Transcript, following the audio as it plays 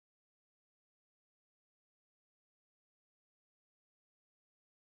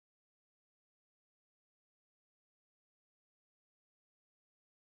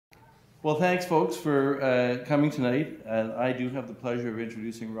Well, thanks, folks, for coming tonight. And I do have the pleasure of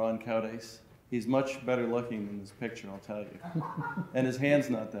introducing Ron Koudys. He's much better looking than this picture, I'll tell you. And his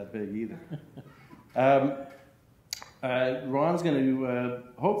hand's not that big either. Ron's going to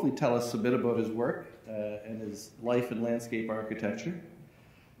hopefully tell us a bit about his work and his life in landscape architecture.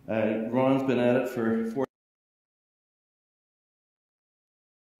 Ron's been at it for 4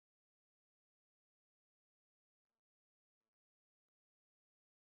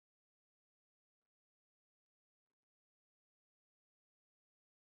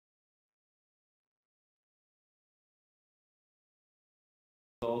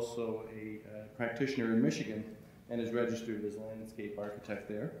 also a practitioner in Michigan and is registered as a landscape architect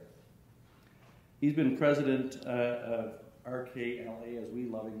there. He's been president of RKLA, as we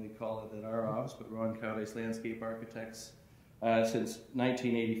lovingly call it at our office, but Koudys Landscape Architects, since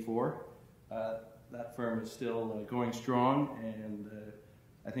 1984. That firm is still going strong, and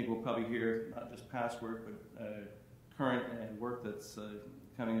I think we'll probably hear not just past work, but current and work that's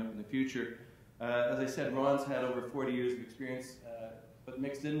coming up in the future. As I said, Ron's had over 40 years of experience, but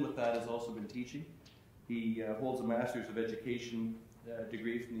mixed in with that has also been teaching. He holds a Master's of Education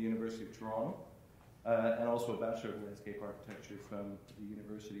degree from the University of Toronto, and also a Bachelor of Landscape Architecture from the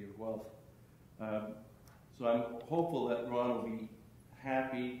University of Guelph. So I'm hopeful that Ron will be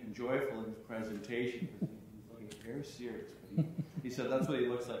happy and joyful in his presentation. He's looking very serious, but he said that's what he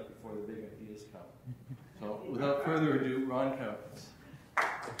looks like before the big ideas come. So without further ado, Ron Koudys.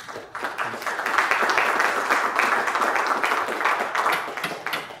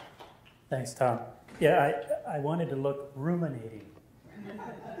 Thanks, Tom. Yeah, I wanted to look ruminating.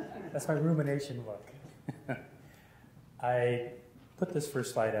 That's my rumination look. I put this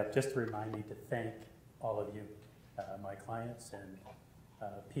first slide up just to remind me to thank all of you, my clients and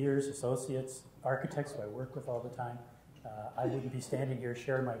peers, associates, architects who I work with all the time. I wouldn't be standing here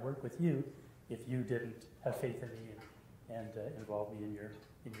sharing my work with you if you didn't have faith in me and involve me in your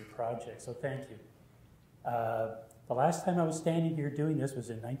project. So thank you. The last time I was standing here doing this was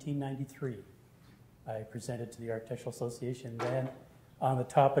in 1993. I presented to the Architectural Association then on the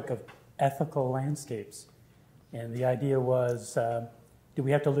topic of ethical landscapes. And the idea was, do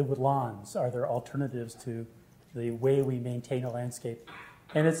we have to live with lawns? Are there alternatives to the way we maintain a landscape?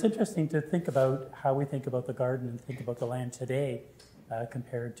 And it's interesting to think about how we think about the garden and think about the land today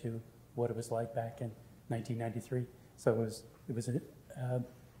compared to what it was like back in 1993. So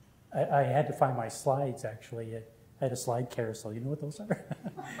I had to find my slides, actually. I had a slide carousel. You know what those are?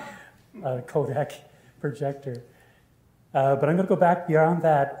 A Kodak projector. But I'm going to go back beyond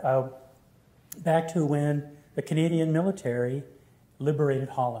that, back to when the Canadian military liberated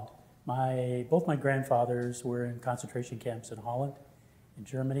Holland. Both my grandfathers were in concentration camps in Holland, in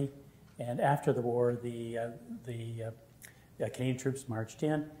Germany, and after the war, the Canadian troops marched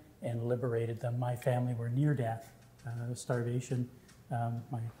in and liberated them. My family were near death, starvation.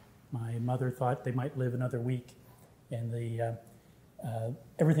 My mother thought they might live another week, and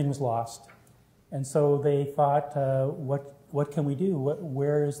everything was lost. And so they thought, what can we do?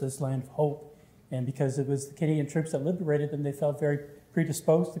 Where is this land of hope? And because it was the Canadian troops that liberated them, they felt very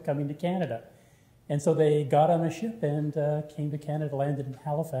predisposed to coming to Canada. And so they got on a ship and came to Canada, landed in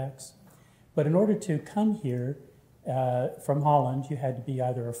Halifax. But in order to come here from Holland, you had to be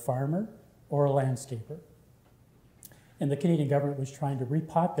either a farmer or a landscaper. And the Canadian government was trying to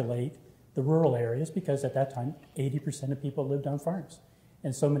repopulate the rural areas because at that time, 80% of people lived on farms.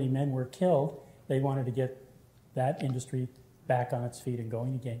 And so many men were killed, they wanted to get that industry back on its feet and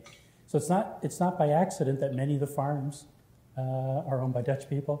going again. So it's not by accident that many of the farms are owned by Dutch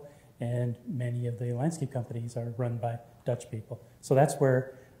people, and many of the landscape companies are run by Dutch people. So that's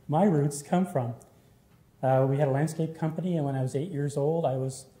where my roots come from. We had a landscape company, and when I was 8 years old, I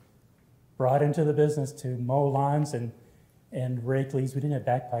was brought into the business to mow lawns and rake leaves. We didn't have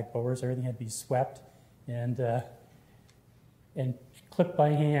backpack mowers. Everything had to be swept and clipped by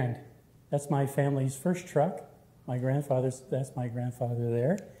hand. That's my family's first truck. That's my grandfather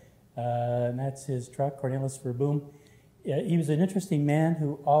there. And that's his truck, Cornelis Verboom. He was an interesting man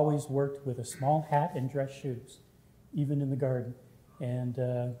who always worked with a small hat and dress shoes, even in the garden, and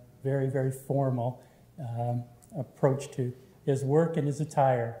very, very formal approach to his work and his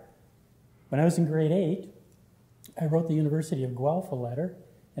attire. When I was in grade 8, I wrote the University of Guelph a letter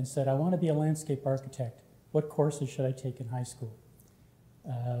and said, I want to be a landscape architect. What courses should I take in high school?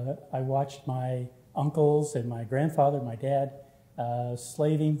 I watched my uncles and my grandfather, my dad,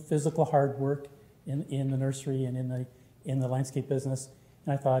 slaving, physical hard work in the nursery and in the landscape business.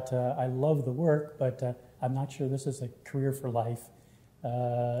 And I thought, I love the work, but I'm not sure this is a career for life.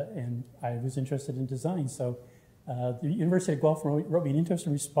 And I was interested in design. So the University of Guelph wrote me an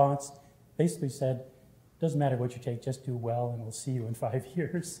interesting response basically said, doesn't matter what you take, just do well and we'll see you in 5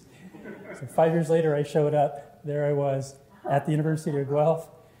 years. So 5 years later I showed up, there I was at the University of Guelph,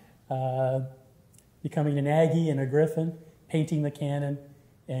 becoming an Aggie and a Griffin, painting the cannon,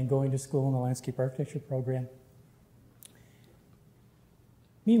 and going to school in the landscape architecture program.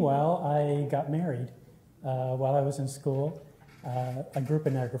 Meanwhile, I got married while I was in school. I grew up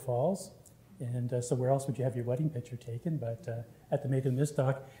in Niagara Falls, and so where else would you have your wedding picture taken but at the Maid of the Mist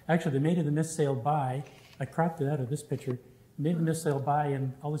dock. Actually, the Maid of the Mist sailed by. I cropped it out of this picture. The Maid of the Mist sailed by,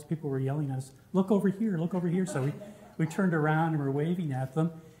 and all these people were yelling at us, look over here, look over here. So we turned around and were waving at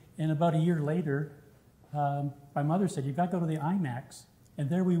them. And about a year later, my mother said, you've got to go to the IMAX. And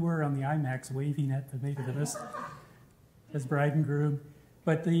there we were on the IMAX waving at the Maid of the Mist as bride and groom.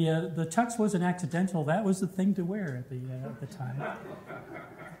 But the tux wasn't accidental. That was the thing to wear at the time.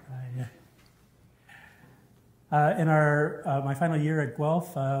 In my final year at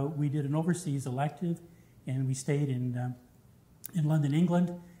Guelph, we did an overseas elective, and we stayed in London,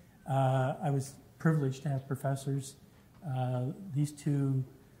 England. I was privileged to have professors. These two,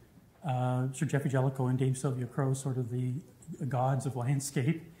 Sir Geoffrey Jellicoe and Dame Sylvia Crowe, sort of the gods of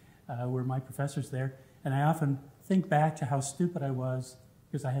landscape, were my professors there. And I often think back to how stupid I was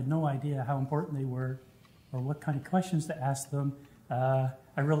because I had no idea how important they were or what kind of questions to ask them. I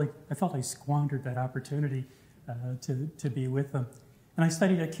felt I squandered that opportunity to be with them. And I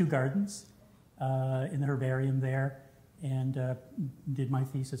studied at Kew Gardens in the herbarium there and did my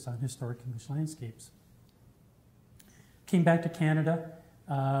thesis on historic English landscapes. Came back to Canada.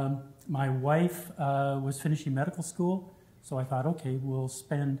 My wife was finishing medical school, so I thought, okay, we'll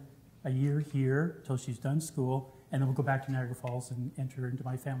spend a year here till she's done school, and then we'll go back to Niagara Falls and enter into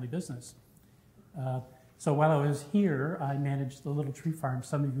my family business. So while I was here, I managed the Little Tree Farm.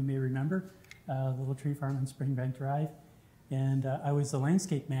 Some of you may remember the Little Tree Farm on Springbank Drive, and I was the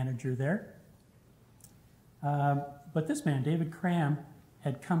landscape manager there. But this man, David Cram,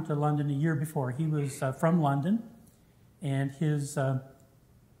 had come to London a year before. He was from London, and his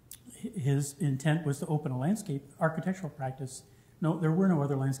intent was to open a landscape architectural practice. No, there were no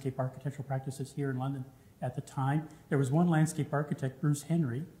other landscape architectural practices here in London at the time. There was one landscape architect, Bruce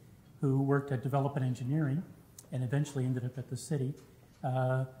Henry, who worked at Development Engineering and eventually ended up at the city.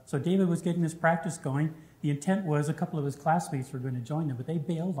 So David was getting this practice going. The intent was a couple of his classmates were going to join him, but they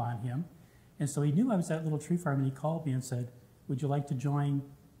bailed on him. And so he knew I was at Little Tree Farm, and he called me and said, would you like to join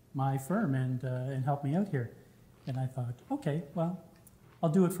my firm and help me out here? And I thought, okay, well, I'll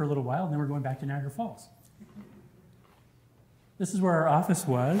do it for a little while, and then we're going back to Niagara Falls. This is where our office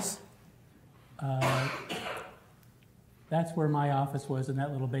was. That's where my office was in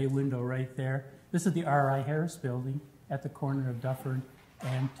that little bay window right there. This is the R.I. Harris building at the corner of Dufferin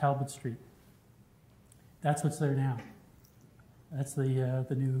and Talbot Street. That's what's there now. That's the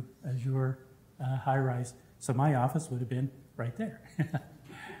new Azure high-rise. So my office would have been right there.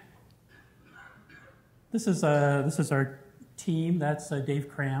 This is our team. That's Dave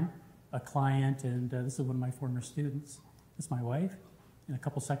Cram, a client, and this is one of my former students. This is my wife and a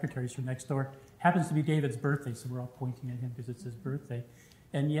couple secretaries from next door. Happens to be David's birthday, so we're all pointing at him because it's his birthday.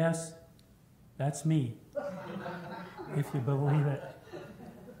 And yes, that's me, if you believe it.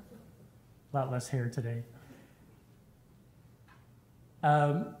 A lot less hair today.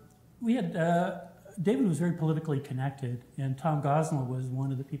 David was very politically connected, and Tom Gosnell was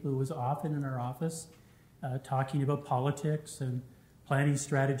one of the people who was often in our office talking about politics and planning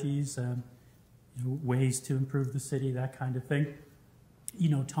strategies, ways to improve the city, that kind of thing. You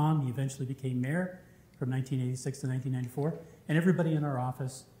know, Tom, he eventually became mayor from 1986 to 1994, and everybody in our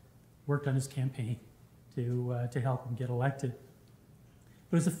office worked on his campaign to help him get elected.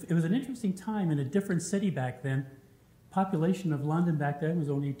 But it was an interesting time in a different city back then. Population of London back then was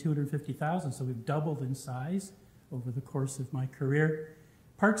only 250,000, so we've doubled in size over the course of my career.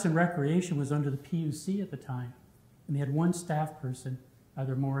 Parks and Recreation was under the PUC at the time, and they had one staff person,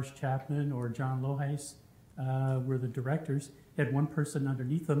 either Morris Chapman or John Loheis were the directors. They had one person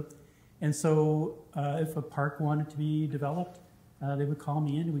underneath them, and so if a park wanted to be developed, they would call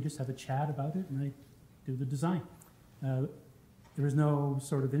me in and we'd just have a chat about it, and I'd do the design. There was no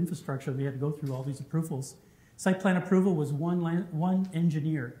sort of infrastructure. We had to go through all these approvals. Site plan approval was one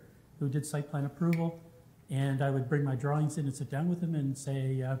engineer who did site plan approval, and I would bring my drawings in and sit down with him and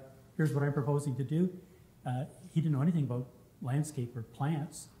say, here's what I'm proposing to do. He didn't know anything about landscape or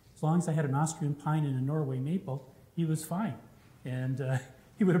plants. As long as I had an Austrian pine and a Norway maple, he was fine. And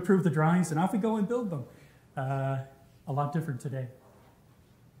he would approve the drawings, and off we go and build them. A lot different today.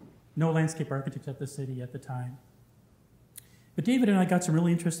 No landscape architects at the city at the time. But David and I got some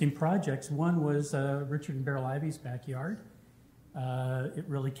really interesting projects. One was Richard and Beryl Ivy's backyard. It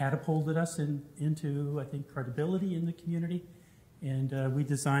really catapulted us into, I think, credibility in the community. And we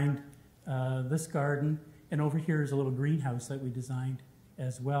designed this garden. And over here is a little greenhouse that we designed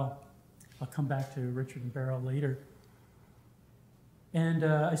as well. I'll come back to Richard and Beryl later. And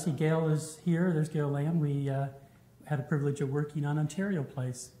I see Gail is here. There's Gail Lamb. We had a privilege of working on Ontario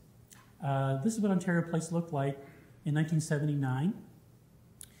Place. This is what Ontario Place looked like in 1979.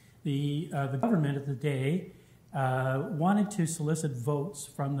 The government of the day wanted to solicit votes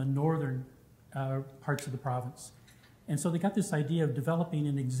from the northern parts of the province. And so they got this idea of developing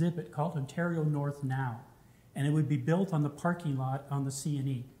an exhibit called Ontario North Now. And it would be built on the parking lot on the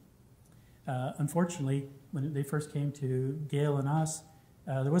C&E. Unfortunately, when they first came to Gail and us,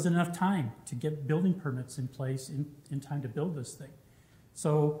 there wasn't enough time to get building permits in place in time to build this thing.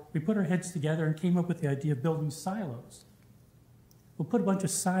 So we put our heads together and came up with the idea of building silos. We'll put a bunch of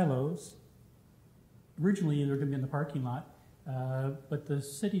silos. Originally, they were going to be in the parking lot, but the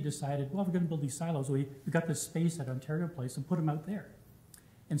city decided, well, if we're going to build these silos, we got this space at Ontario Place and put them out there.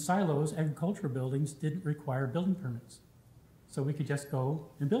 And silos, agricultural buildings, didn't require building permits. So we could just go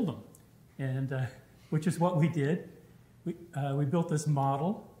and build them, and which is what we did. We built this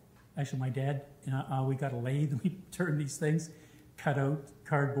model. Actually, my dad, we got a lathe, and we turned these things, cut out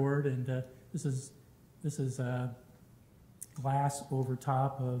cardboard, and this is glass over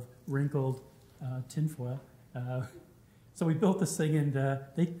top of wrinkled tinfoil. So we built this thing, and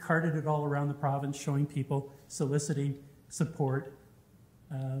they carted it all around the province, showing people, soliciting support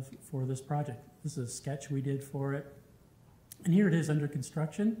for this project. This is a sketch we did for it. And here it is under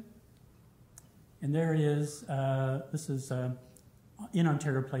construction. And there it is. This is in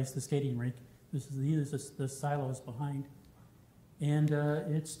Ontario Place, the skating rink. This is the silos behind. And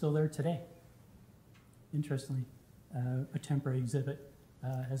it's still there today. Interestingly, a temporary exhibit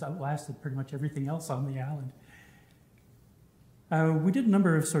has outlasted pretty much everything else on the island. We did a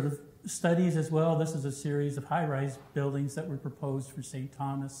number of sort of studies as well. This is a series of high-rise buildings that were proposed for St.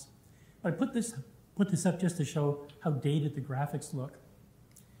 Thomas. I put this up just to show how dated the graphics look.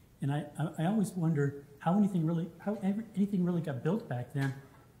 And I always wonder how anything really got built back then.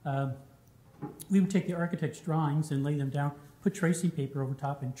 We would take the architect's drawings and lay them down, put tracing paper over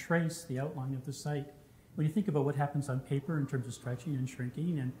top, and trace the outline of the site. When you think about what happens on paper in terms of stretching and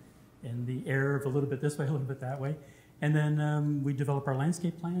shrinking and the error of a little bit this way, a little bit that way, and then we develop our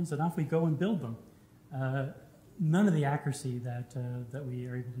landscape plans, and off we go and build them. None of the accuracy that we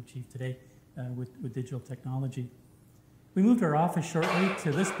are able to achieve today with digital technology. We moved our office shortly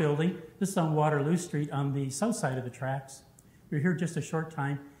to this building. This is on Waterloo Street on the south side of the tracks. We were here just a short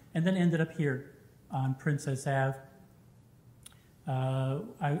time, and then ended up here on Princess Ave.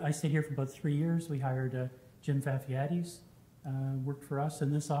 I stayed here for about 3 years. We hired Jim Fafiades, worked for us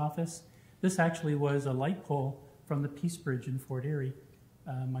in this office. This actually was a light pole from the Peace Bridge in Fort Erie.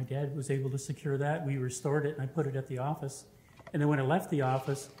 My dad was able to secure that. We restored it, and I put it at the office. And then when I left the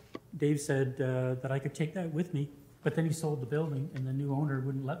office, Dave said that I could take that with me, but then he sold the building, and the new owner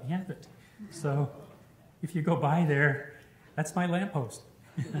wouldn't let me have it. So if you go by there, that's my lamppost.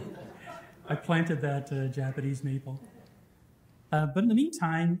 I planted that Japanese maple. But in the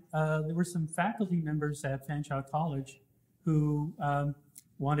meantime, there were some faculty members at Fanshawe College who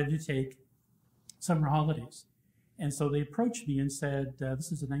wanted to take summer holidays. And so they approached me and said,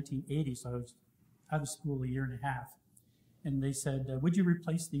 this is in 1980, so I was out of school a year and a half. And they said, would you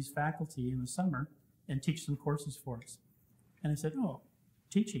replace these faculty in the summer and teach some courses for us? And I said, oh,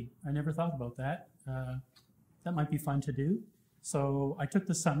 teaching. I never thought about that. That might be fun to do. So I took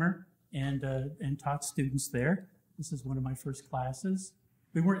the summer and taught students there. This is one of my first classes.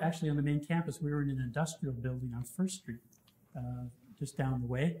 We weren't actually on the main campus. We were in an industrial building on First Street, just down the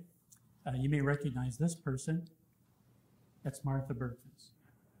way. You may recognize this person. That's Martha Burkins.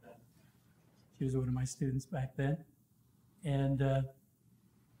 She was one of my students back then. And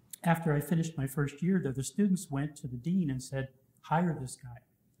after I finished my first year there, the students went to the dean and said, hire this guy.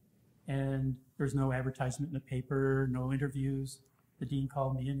 And there's no advertisement in the paper, no interviews. The dean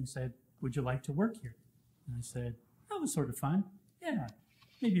called me in and said, would you like to work here? And I said, that was sort of fun. Yeah,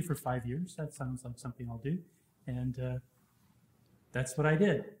 maybe for 5 years. That sounds like something I'll do. And that's what I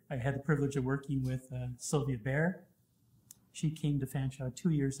did. I had the privilege of working with Sylvia Bear. She came to Fanshawe 2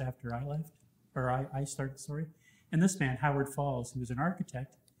 years after I left, or I started, sorry. And this man, Howard Falls, who was an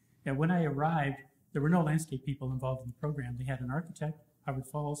architect. And when I arrived, there were no landscape people involved in the program. They had an architect, Howard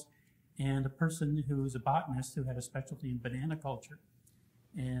Falls, and a person who was a botanist who had a specialty in banana culture.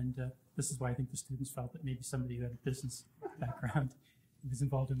 And this is why I think the students felt that maybe somebody who had a business background who was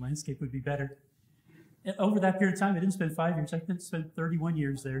involved in landscape would be better. And over that period of time, I didn't spend 5 years. I spent 31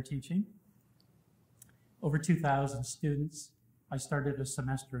 years there teaching. Over 2,000 students. I started a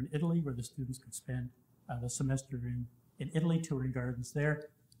semester in Italy where the students could spend the semester in Italy touring gardens there.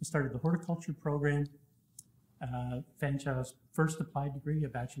 I started the horticulture program, Fanshawe's first applied degree, a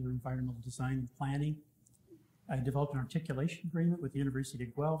Bachelor of Environmental Design and Planning. I developed an articulation agreement with the University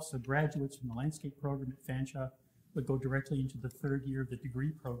of Guelph, so graduates from the landscape program at Fanshawe would go directly into the third year of the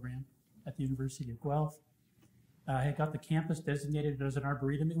degree program at the University of Guelph. I had got the campus designated as an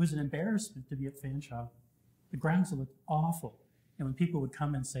arboretum. It was an embarrassment to be at Fanshawe. The grounds looked awful. And when people would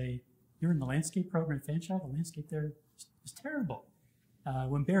come and say, "You're in the landscape program at Fanshawe, the landscape there is terrible."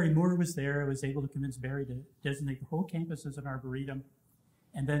 When Barry Moore was there, I was able to convince Barry to designate the whole campus as an arboretum.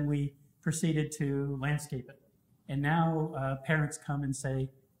 And then we proceeded to landscape it. And now parents come and say,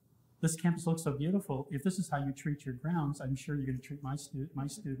 "This campus looks so beautiful. If this is how you treat your grounds, I'm sure you're going to treat my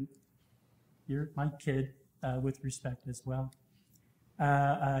kid with respect as well."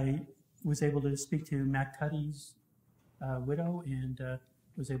 I was able to speak to Matt Cuddy's widow and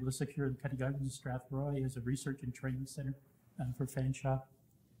was able to secure the Cuddy Gardens in Strathroy as a research and training center for Fanshawe.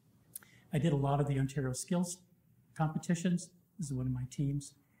 I did a lot of the Ontario skills competitions. This is one of my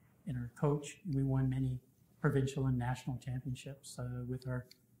teams and our coach. And we won many provincial and national championships with our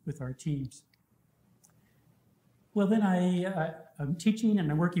teams. Well, then I'm teaching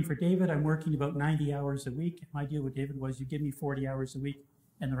and I'm working for David. I'm working about 90 hours a week. My deal with David was you give me 40 hours a week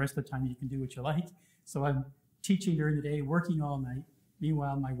and the rest of the time you can do what you like. So I'm teaching during the day, working all night.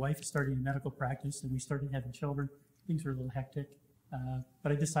 Meanwhile, my wife is starting a medical practice and we started having children. Things were a little hectic.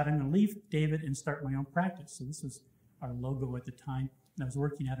 But I decided I'm going to leave David and start my own practice. So this was our logo at the time. And I was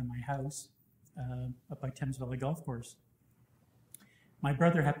working out of my house up by Thames Valley Golf Course. My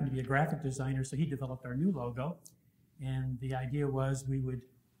brother happened to be a graphic designer, so he developed our new logo. And the idea was we would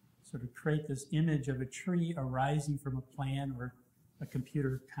sort of create this image of a tree arising from a plan or a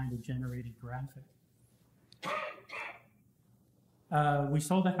computer kind of generated graphic. We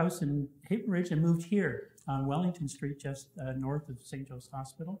sold a house in Hayden Ridge and moved here on Wellington Street, just north of St. Joe's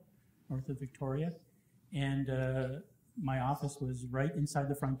Hospital, north of Victoria. And my office was right inside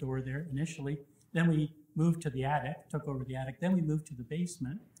the front door there initially. Then we moved to the attic, took over the attic. Then we moved to the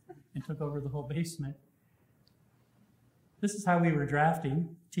basement and took over the whole basement. This is how we were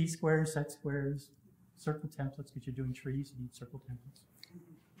drafting: T-squares, set squares, circle templates, because you're doing trees, you need circle templates.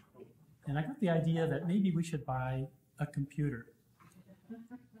 And I got the idea that maybe we should buy a computer.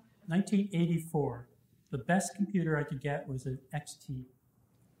 1984, the best computer I could get was an XT.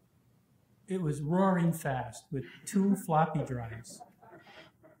 It was roaring fast with 2 floppy drives.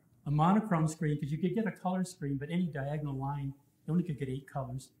 A monochrome screen, because you could get a color screen, but any diagonal line, you only could get 8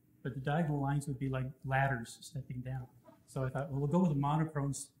 colors, but the diagonal lines would be like ladders stepping down. So I thought, well, we'll go with a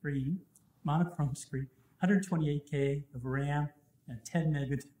monochrome screen, 128K of RAM, and 10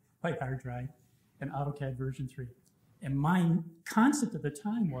 megabyte hard drive, and AutoCAD version 3. And my concept at the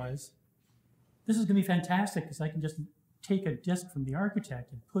time was, this is going to be fantastic because I can just take a disk from the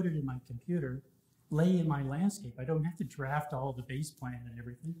architect and put it in my computer, lay in my landscape. I don't have to draft all the base plan and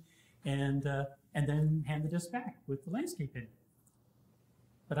everything, and then hand the disk back with the landscape in it.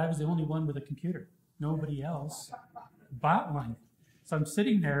 But I was the only one with a computer. Nobody else bought one. So I'm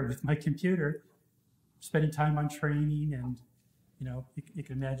sitting there with my computer, spending time on training, and you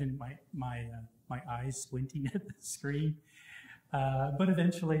can imagine my eyes squinting at the screen. But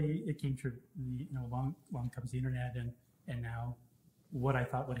eventually it came true. Along comes the internet, and now what I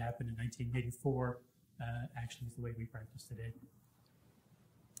thought would happen in 1984 actually is the way we practice today.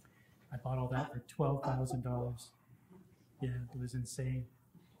 I bought all that for $12,000. Yeah, it was insane.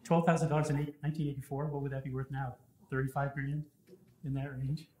 $12,000 in 1984, what would that be worth now? 35 grand, in that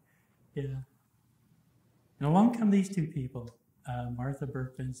range? Yeah. And along come these two people, Martha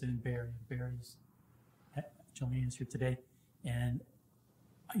Berkmans and Barry. Barry's joining us here today. And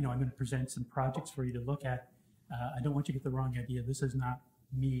I'm going to present some projects for you to look at. I don't want you to get the wrong idea. This is not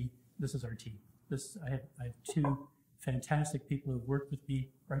me. This is our team. I have 2 fantastic people who have worked with me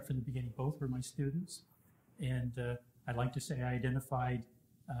right from the beginning. Both were my students. And I'd like to say I identified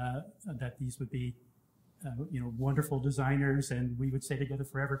that these would be wonderful designers, and we would stay together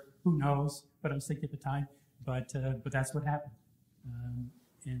forever. Who knows? But I was thinking at the time. But that's what happened.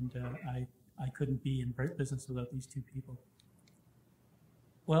 I couldn't be in business without these 2 people.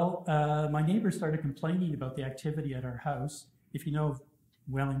 Well, my neighbors started complaining about the activity at our house. If you know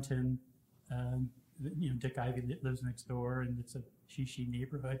Wellington, Dick Ivey lives next door, and it's a she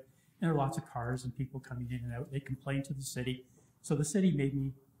neighborhood. And there are lots of cars and people coming in and out. They complained to the city. So the city made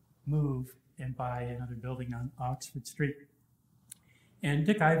me move and buy another building on Oxford Street. And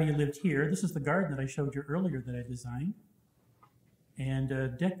Dick Ivey lived here. This is the garden that I showed you earlier that I designed.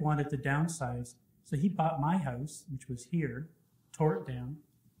 And Dick wanted to downsize. So he bought my house, which was here, tore it down,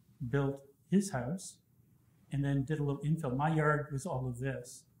 built his house, and then did a little infill. My yard was all of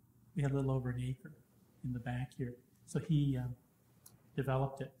this. We had a little over an acre in the back here. So he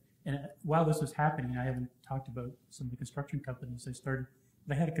developed it. And while this was happening, I haven't talked about some of the construction companies I started.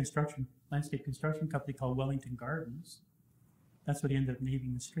 I had a landscape construction company called Wellington Gardens. That's what he ended up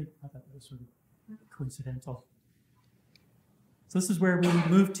naming the street. I thought that was sort of coincidental. So this is where we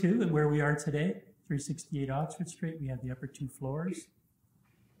moved to and where we are today, 368 Oxford Street. We have the upper 2 floors.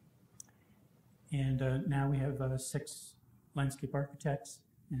 And now we have 6 landscape architects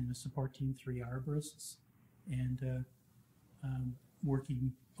and a support team, 3 arborists, and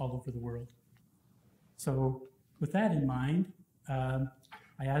working all over the world. So with that in mind,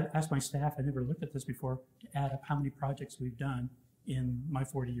 I asked my staff, I never looked at this before, to add up how many projects we've done in my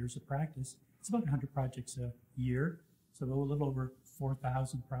 40 years of practice. It's about 100 projects a year, so a little over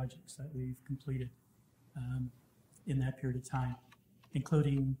 4,000 projects that we've completed in that period of time,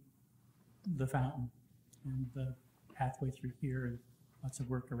 including the fountain and the pathway through here and lots of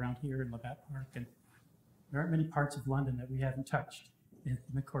work around here in Labatt Park. And there aren't many parts of London that we haven't touched in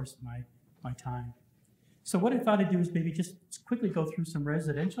the course of my time. So what I thought I'd do is maybe just quickly go through some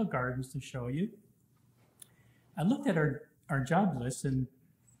residential gardens to show you. I looked at our job list, and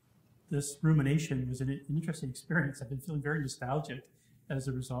this rumination was an interesting experience. I've been feeling very nostalgic as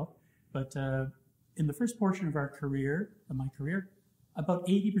a result. But in the first portion of my career, about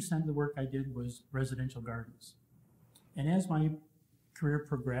 80% of the work I did was residential gardens. And as my career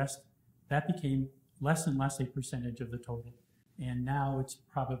progressed, that became less and less a percentage of the total. And now it's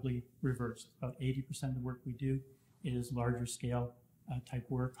probably reversed. About 80% of the work we do is larger scale type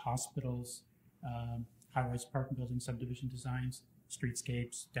work, hospitals, high-rise apartment buildings, subdivision designs,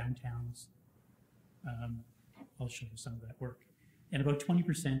 streetscapes, downtowns. I'll show you some of that work. And about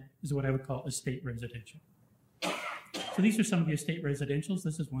 20% is what I would call estate residential. So these are some of the estate residentials.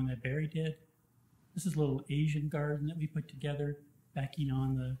 This is one that Barry did. This is a little Asian garden that we put together backing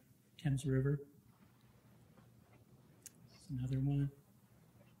on the Thames River. Another one.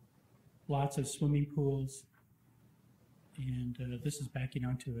 Lots of swimming pools. And this is backing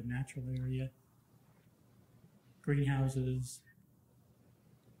onto a natural area. Greenhouses.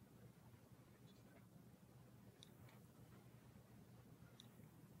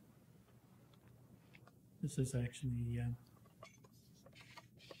 This is actually,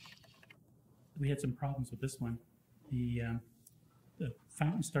 we had some problems with this one. The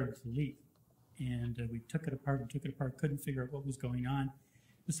fountain started to leak. And we took it apart, couldn't figure out what was going on.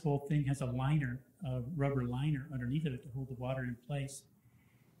 This whole thing has a liner, a rubber liner underneath it to hold the water in place.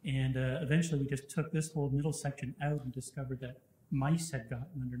 And eventually we just took this whole middle section out and discovered that mice had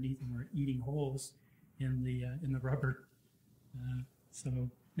gotten underneath and were eating holes in the rubber. So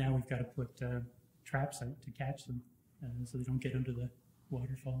now we've got to put traps out to catch them so they don't get under the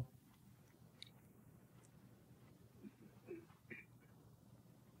waterfall.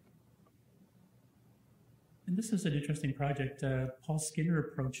 And this is an interesting project. Paul Skinner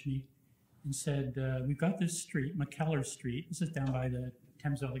approached me and said, we've got this street, McKellar Street. This is down by the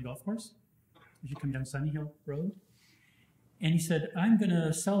Thames Valley Golf Course as you come down Sunny Hill Road. And he said, I'm going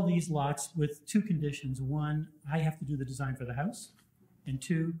to sell these lots with 2 conditions. 1, I have to do the design for the house. And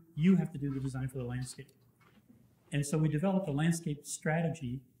 2, you have to do the design for the landscape. And so we developed a landscape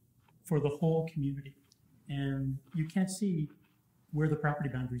strategy for the whole community. And you can't see where the property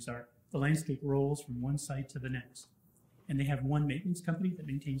boundaries are. The landscape rolls from one site to the next. And they have one maintenance company that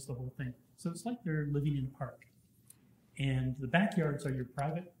maintains the whole thing. So it's like they're living in a park. And the backyards are your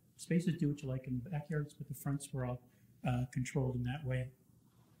private spaces. Do what you like in the backyards, but the fronts were all controlled in that way.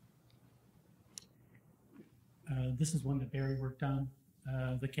 This is one that Barry worked on,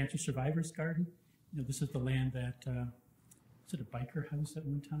 the Cancer Survivors Garden. You know, this is the land that was a biker house at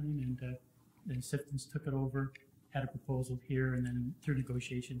one time, and then Siftons took it over, had a proposal here, and then through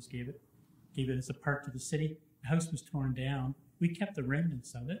negotiations gave it as a park to the city. The house was torn down. We kept the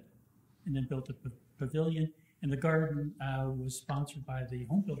remnants of it, and then built a pavilion. And the garden was sponsored by the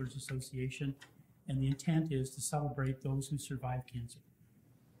Home Builders Association, and the intent is to celebrate those who survive cancer.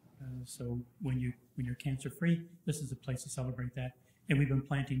 So when you're cancer-free, this is a place to celebrate that. And we've been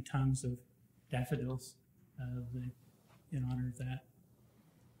planting tons of daffodils in honor of that.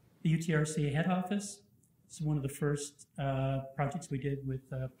 The UTRCA head office is one of the first projects we did with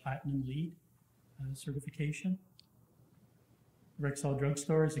Platinum LEED certification. The Rexall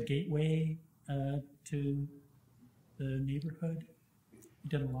Drugstore is a gateway to the neighborhood. We've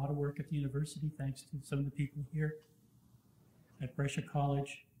done a lot of work at the university, thanks to some of the people here. At Brescia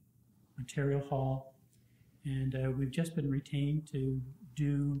College, Ontario Hall, and we've just been retained to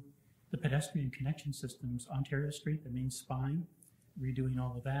do the pedestrian connection systems, Ontario Street, the main spine, redoing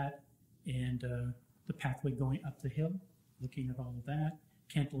all of that, and the pathway going up the hill, looking at all of that.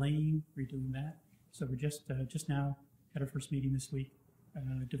 Kent Lane, redoing that. So we're just now had our first meeting this week,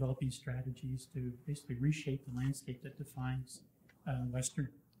 developing strategies to basically reshape the landscape that defines Western.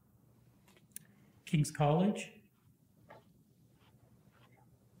 King's College,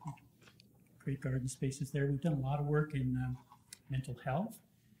 great garden spaces there. We've done a lot of work in mental health.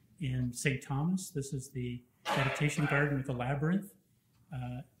 In St. Thomas, this is the meditation garden with the labyrinth.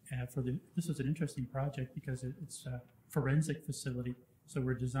 This was an interesting project because it's a forensic facility. So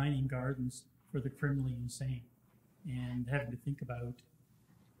we're designing gardens for the criminally insane and having to think about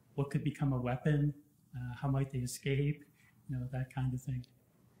what could become a weapon, how might they escape, that kind of thing.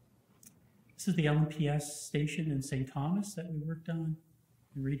 This is the LMPS station in St. Thomas that we worked on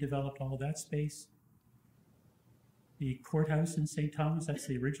and redeveloped all of that space. The courthouse in St. Thomas, that's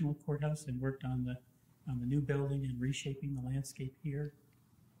the original courthouse, and worked on the new building and reshaping the landscape here.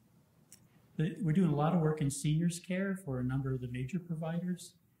 We're doing a lot of work in seniors care for a number of the major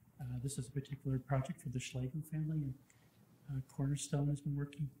providers. This is a particular project for the Schlegel family, and Cornerstone has been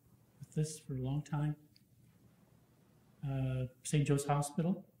working with this for a long time. St. Joe's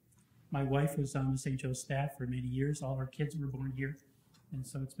Hospital. My wife was on the St. Joe's staff for many years. All our kids were born here, and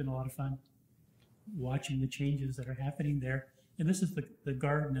so it's been a lot of fun watching the changes that are happening there. And this is the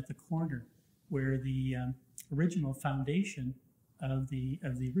garden at the corner where the original foundation of the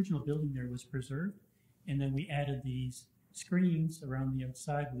original building there was preserved, and then we added these screens around the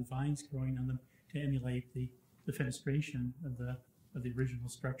outside with vines growing on them to emulate the fenestration of the original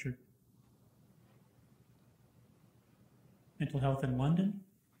structure. Mental health in London,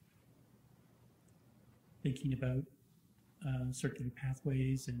 thinking about circular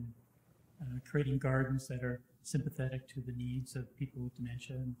pathways and creating gardens that are sympathetic to the needs of people with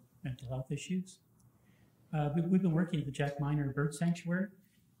dementia and mental health issues. We've been working at the Jack Miner Bird Sanctuary.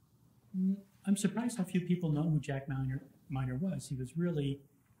 I'm surprised how few people know who Jack Miner was. He was really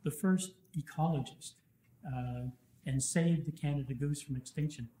the first ecologist and saved the Canada goose from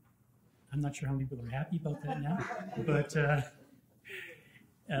extinction. I'm not sure how many people are happy about that now, but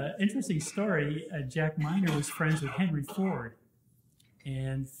interesting story. Jack Miner was friends with Henry Ford,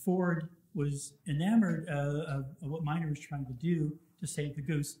 and Ford was enamored of what Miner was trying to do to save the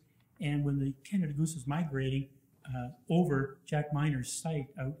goose. And when the Canada goose was migrating over Jack Miner's site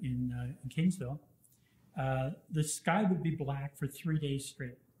out in Kingsville, the sky would be black for 3 days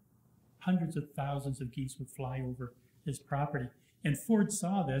straight. Hundreds of thousands of geese would fly over his property. And Ford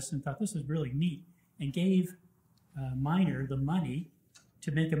saw this and thought this is really neat and gave Miner the money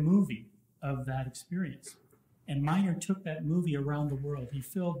to make a movie of that experience. And Miner took that movie around the world. He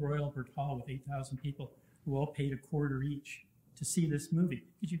filled Royal Albert Hall with 8,000 people who all paid $0.25 each to see this movie.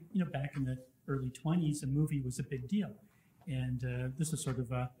 Because back in the early 20s, a movie was a big deal. And this is sort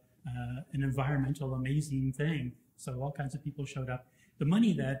of an environmental amazing thing. So all kinds of people showed up. The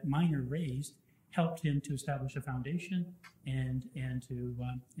money that Miner raised helped him to establish a foundation and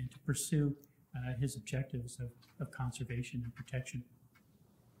to pursue his objectives of conservation and protection.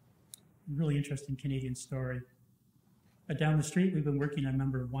 Really interesting Canadian story. Down the street, we've been working on a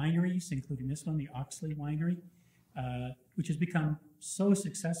number of wineries, including this one, the Oxley Winery, which has become so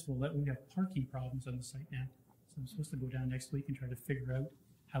successful that we have parking problems on the site now. So I'm supposed to go down next week and try to figure out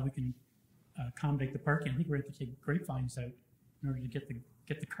how we can accommodate the parking. I think we're going to take grapevines out in order to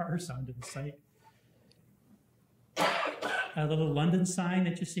get the cars onto the site. The little London sign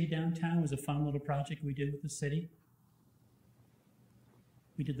that you see downtown was a fun little project we did with the city.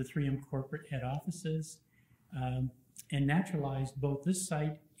 We did the 3M corporate head offices and naturalized both this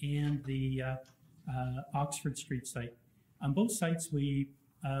site and the Oxford Street site. On both sites, we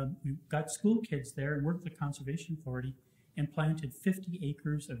got school kids there and worked with the Conservation Authority and planted 50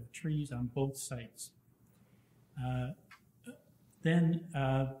 acres of trees on both sites.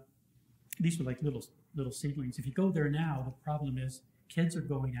 These were like little seedlings. If you go there now, the problem is kids are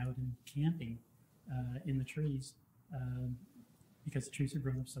going out and camping in the trees because the trees are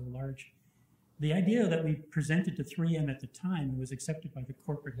grown up so large. The idea that we presented to 3M at the time and was accepted by the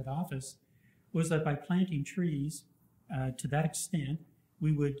corporate head office was that by planting trees to that extent,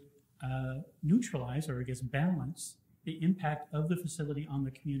 we would neutralize, or I guess balance, the impact of the facility on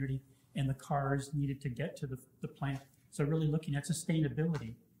the community and the cars needed to get to the plant. So really looking at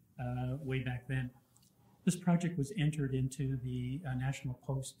sustainability way back then. This project was entered into the National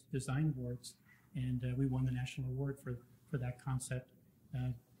Post Design Awards, and we won the national award for that concept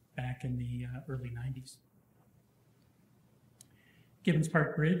back in the early 90s. Gibbons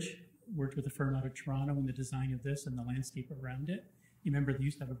Park Bridge, worked with a firm out of Toronto in the design of this and the landscape around it. You remember they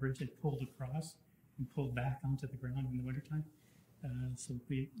used to have a bridge that pulled across and pulled back onto the ground in the wintertime. So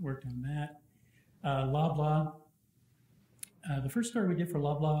we worked on that. Loblaw. The first store we did for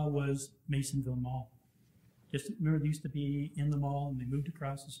Loblaw was Masonville Mall. Just remember, they used to be in the mall, and they moved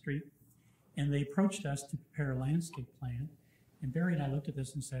across the street. And they approached us to prepare a landscape plan. And Barry and I looked at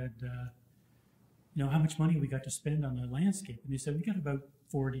this and said, how much money we got to spend on the landscape? And they said, we got about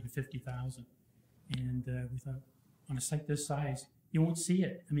 40 to 50,000. And we thought, on a site this size, you won't see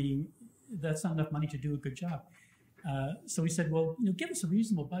it. I mean, that's not enough money to do a good job. So we said, well, give us a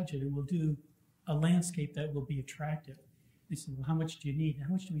reasonable budget, and we'll do a landscape that will be attractive. They said, well, how much do you need? How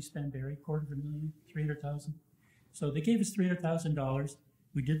much do we spend, Barry? $250,000, $300,000? So they gave us $300,000.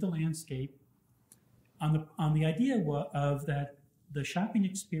 We did the landscape on the idea of that the shopping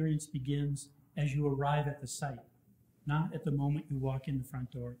experience begins as you arrive at the site, not at the moment you walk in the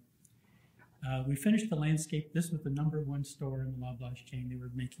front door. We finished the landscape. This was the #1 store in the Loblaw chain. They were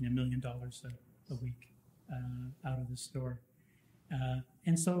making $1 million a week out of this store.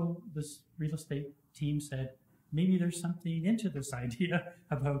 And so this real estate team said, maybe there's something into this idea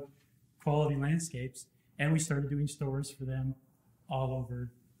about quality landscapes. And we started doing stores for them all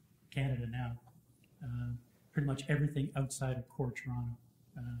over Canada now. Pretty much everything outside of core Toronto,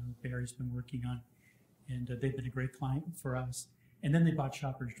 Barry's been working on. And they've been a great client for us. And then they bought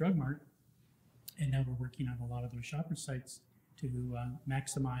Shoppers Drug Mart. And now we're working on a lot of those shopper sites to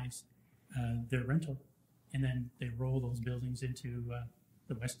maximize their rental. And then they roll those buildings into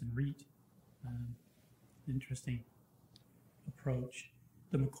the Weston REIT. Interesting approach.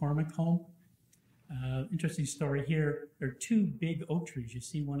 The McCormick home. Interesting story here. There are 2 big oak trees. You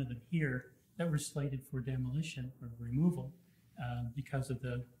see one of them here that were slated for demolition or removal because of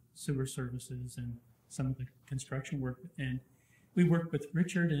the sewer services and some of the construction work. And we worked with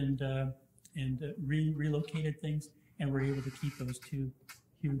Richard and relocated things, and were able to keep those 2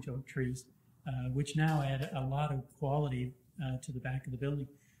 huge oak trees, which now add a lot of quality to the back of the building.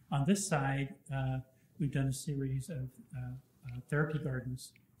 On this side, we've done a series of therapy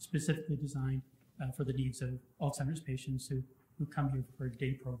gardens specifically designed for the needs of Alzheimer's patients who come here for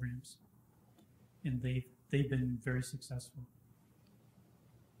day programs. And they've been very successful.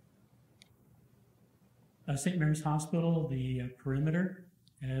 St. Mary's Hospital, the perimeter,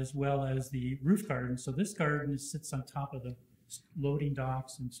 as well as the roof garden. So this garden sits on top of the loading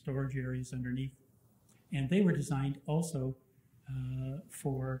docks and storage areas underneath. And they were designed also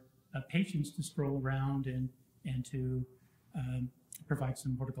for patients to stroll around and to provide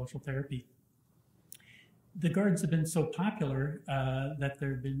some horticultural therapy. The gardens have been so popular that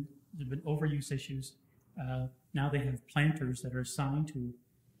there have been overuse issues. Now they have planters that are assigned to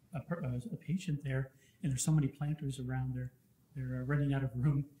a patient there, and there's so many planters around there. They're running out of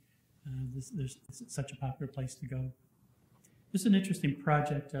room. It's such a popular place to go. This is an interesting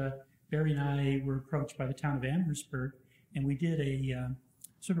project. Barry and I were approached by the town of Amherstburg, and we did a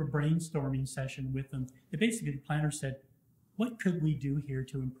sort of a brainstorming session with them. Basically, the planner said, what could we do here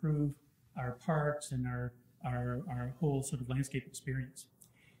to improve our parks and our whole sort of landscape experience?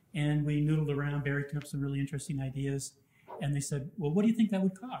 And we noodled around. Barry came up with some really interesting ideas. And they said, well, what do you think that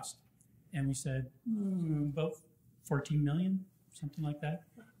would cost? And we said, about 14 million, something like that.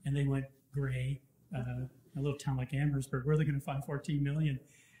 And they went, gray, a little town like Amherstburg, where are they going to find 14 million?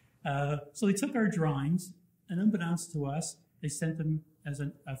 So they took our drawings, and unbeknownst to us, they sent them as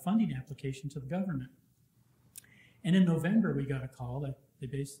a funding application to the government. And in November, we got a call that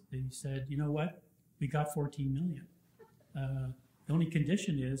they said, you know what, we got 14 million. The only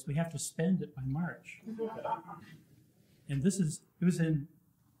condition is we have to spend it by March. And it was in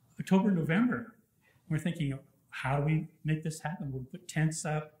October, November. We're thinking, how do we make this happen? We'll put tents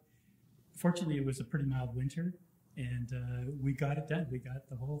up. Fortunately, it was a pretty mild winter, and we got it done. We got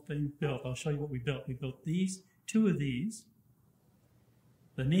the whole thing built. I'll show you what we built. We built two of these.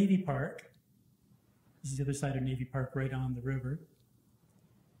 The Navy Park. This is the other side of Navy Park, right on the river.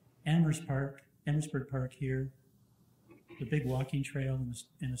 Amherstburg Park here. The big walking trail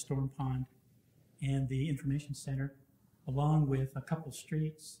and a storm pond, and the information center, along with a couple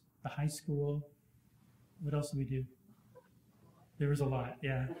streets, the high school. What else did we do? There was a lot,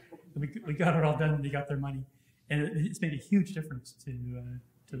 yeah. We got it all done when they got their money. And it's made a huge difference to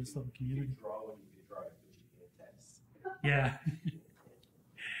this little community. You draw when you can draw, but you can't test. Yeah.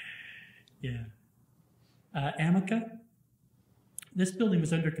 Yeah. Amica. This building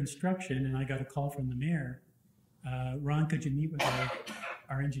was under construction, and I got a call from the mayor. Ron, could you meet with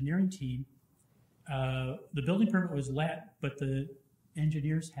our engineering team? The building permit was let, but the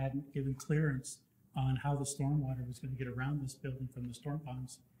engineers hadn't given clearance on how the stormwater was going to get around this building from the storm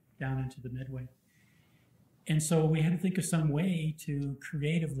ponds down into the midway. And so we had to think of some way to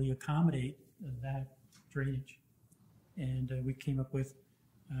creatively accommodate that drainage. And we came up with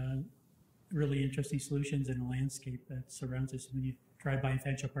really interesting solutions in a landscape that surrounds us. When you drive by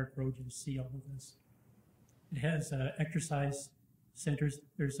Fanshawe Park Road, you'll see all of this. It has exercise centers.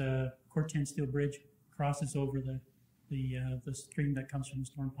 There's a Corten steel bridge, crosses over the stream that comes from the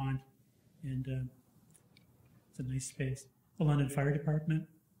storm pond, and it's a nice space. The London Fire Department.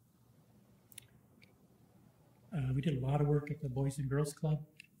 We did a lot of work at the Boys and Girls Club.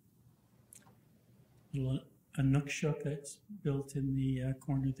 A nook shook that's built in the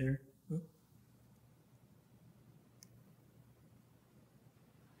corner there. Oop.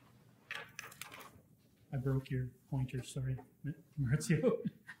 I broke your pointer, sorry, Maurizio.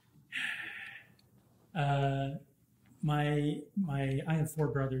 I have 4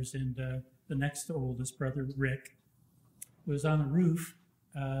 brothers, and the next oldest brother, Rick, was on the roof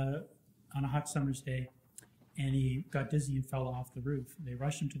on a hot summer's day, and he got dizzy and fell off the roof. They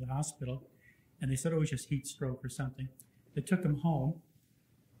rushed him to the hospital, and they said it was just heat stroke or something. They took him home,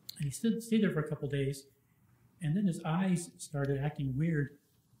 and he stayed there for a couple days, and then his eyes started acting weird,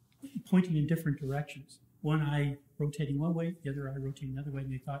 pointing in different directions. One eye rotating one way, the other eye rotating the other way,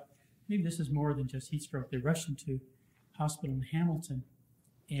 and they thought, maybe this is more than just heat stroke. They rushed him to hospital in Hamilton,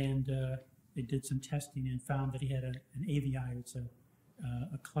 and they did some testing and found that he had an AVI. It's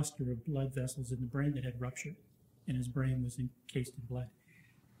a cluster of blood vessels in the brain that had ruptured, and his brain was encased in blood.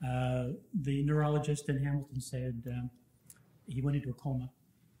 The neurologist in Hamilton said he went into a coma,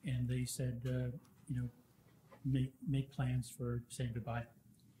 and they said, make plans for saying goodbye.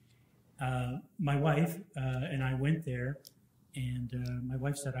 My wife and I went there, and my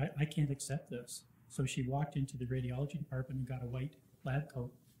wife said, I can't accept this. So she walked into the radiology department and got a white lab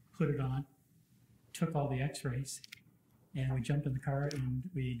coat, put it on, took all the x-rays, and we jumped in the car and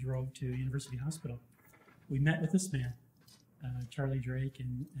we drove to University Hospital. We met with this man, Charlie Drake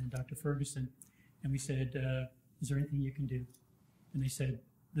and Dr. Ferguson, and we said, is there anything you can do? And they said,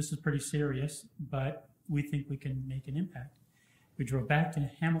 this is pretty serious, but we think we can make an impact. We drove back to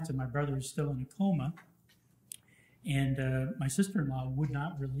Hamilton. My brother is still in a coma, and my sister-in-law would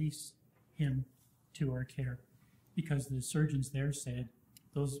not release him to our care because the surgeons there said,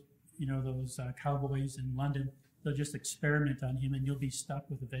 those cowboys in London, they'll just experiment on him and you'll be stuck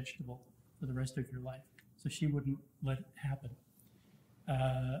with a vegetable for the rest of your life. So she wouldn't let it happen.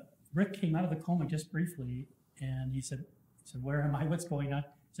 Rick came out of the coma just briefly, and he said, where am I? What's going on?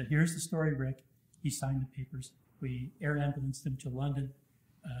 He said, here's the story, Rick. He signed the papers. We air ambulanced him to London.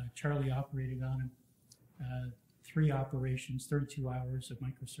 Charlie operated on him. 3 operations, 32 hours of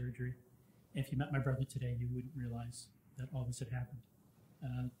microsurgery. If you met my brother today, you wouldn't realize that all this had happened.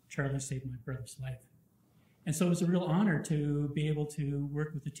 Charlie saved my brother's life. And so it was a real honor to be able to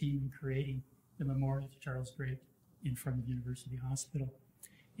work with the team in creating the memorial to Charles Drake in front of University Hospital.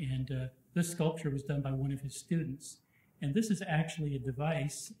 And this sculpture was done by one of his students. And this is actually a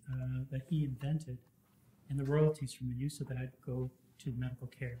device that he invented, and the royalties from the use of that go to medical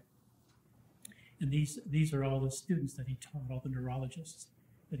care. And these are all the students that he taught, all the neurologists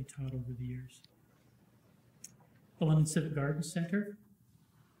that he taught over the years. The London Civic Gardens Center.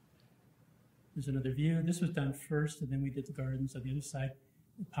 There's another view. This was done first, and then we did the gardens on the other side.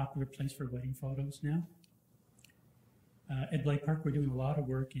 A popular place for wedding photos now. At Blake Park, we're doing a lot of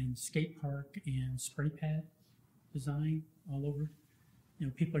work in skate park and spray pad design all over.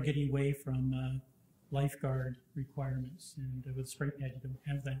 People are getting away from lifeguard requirements, and with spray pad, you don't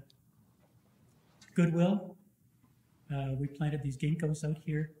have that. Goodwill, we planted these ginkgos out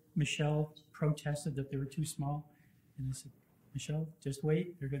here. Michelle protested that they were too small, and I said, Michelle, just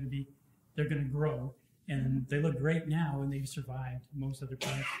wait. They're going to grow, and they look great now, and they've survived. Most other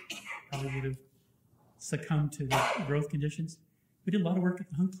plants probably would have succumbed to the growth conditions. We did a lot of work at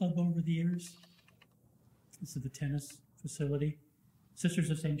the Hunt Club over the years. This is the tennis facility.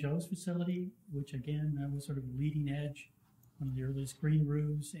 Sisters of St. Joe's facility, which again was sort of leading edge, one of the earliest green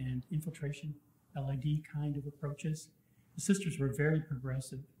roofs and infiltration, LID kind of approaches. The sisters were very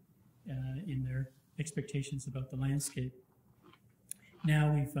progressive in their expectations about the landscape.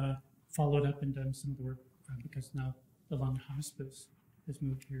 Now we've followed up and done some of the work because now the London Hospice has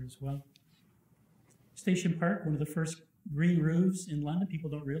moved here as well. Station Park, one of the first green roofs in London. People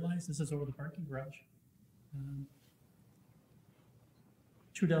don't realize this is over the parking garage.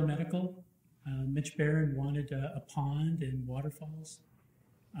 Trudell Medical, Mitch Barron wanted a pond and waterfalls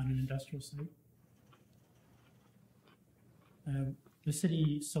on an industrial site. The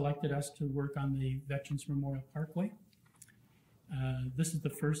city selected us to work on the Veterans Memorial Parkway. This is the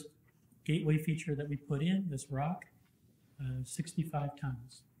first gateway feature that we put in, this rock, 65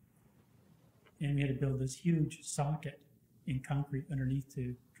 tons. And we had to build this huge socket in concrete underneath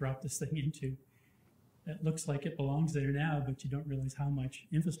to drop this thing into. It looks like it belongs there now, but you don't realize how much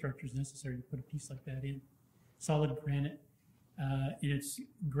infrastructure is necessary to put a piece like that in. Solid granite. And it's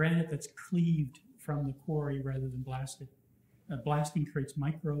granite that's cleaved from the quarry rather than blasted. Blasting creates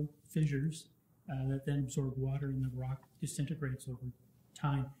micro fissures that then absorb water, and the rock disintegrates over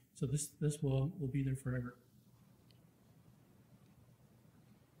time. So this will be there forever.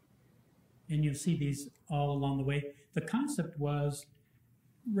 And you'll see these all along the way. The concept was,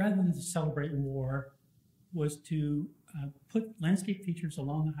 rather than to celebrate war, was to put landscape features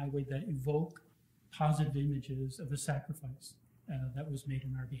along the highway that evoke positive images of the sacrifice that was made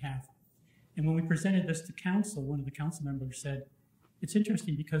on our behalf. And when we presented this to council, one of the council members said, it's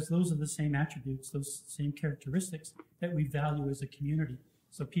interesting because those are the same attributes, those same characteristics that we value as a community.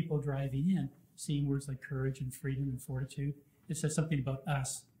 So people driving in, seeing words like courage and freedom and fortitude, it says something about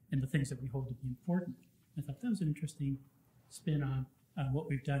us and the things that we hold to be important. I thought that was an interesting spin on what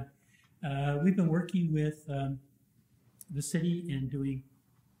we've done. We've been working with the city and doing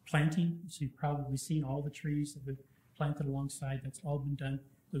planting. So you've probably seen all the trees that we've planted alongside. That's all been done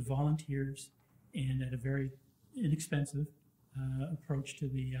with volunteers and at a very inexpensive approach to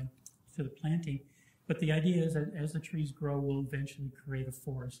the planting. But the idea is that as the trees grow, we'll eventually create a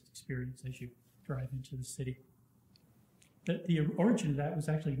forest experience as you drive into the city. The origin of that was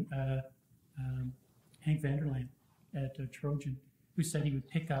actually Hank Vanderland at Trojan, who said he would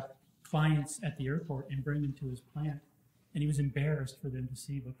pick up clients at the airport and bring them to his plant, and he was embarrassed for them to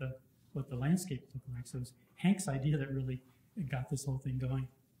see what the landscape looked like. So it was Hank's idea that really got this whole thing going.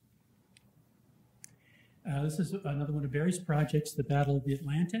 This is another one of Barry's projects, the Battle of the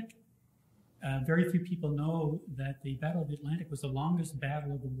Atlantic. Very few people know that the Battle of the Atlantic was the longest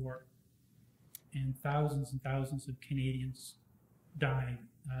battle of the war, and thousands of Canadians died,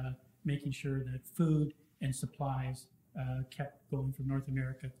 making sure that food and supplies kept going from North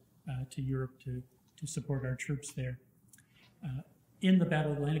America to Europe to support our troops there. In the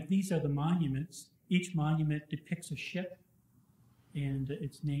Battle of the Atlantic, these are the monuments. Each monument depicts a ship and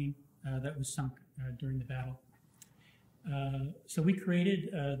its name that was sunk during the battle. So we created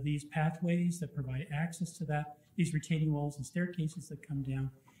these pathways that provide access to that, these retaining walls and staircases that come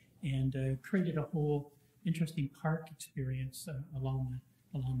down, and created a whole interesting park experience along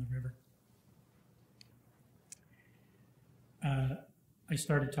the river. I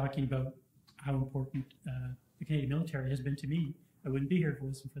started talking about how important the Canadian military has been to me. I wouldn't be here if it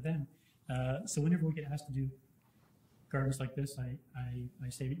wasn't for them. So whenever we get asked to do gardens like this, I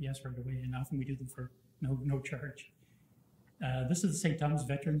say yes right away, and often we do them for no charge. This is the St. Thomas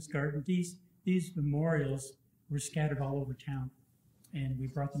Veterans Garden. These memorials were scattered all over town, and we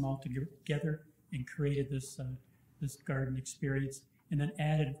brought them all together and created this garden experience, and then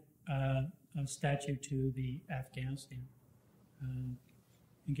added a statue to the Afghanistan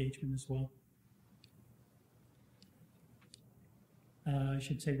engagement as well. I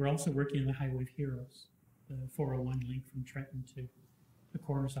should say we're also working on the Highway of Heroes, the 401 link from Trenton to the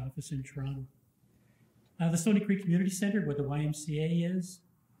coroner's office in Toronto. The Stony Creek Community Center, where the YMCA is,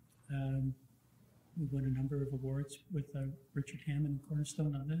 we won a number of awards with Richard Hammond and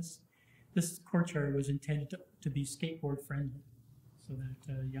Cornerstone on this. This courtyard was intended to be skateboard friendly, so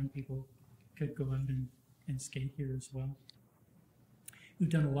that young people could go out and skate here as well. We've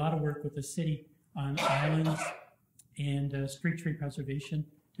done a lot of work with the city on islands and street tree preservation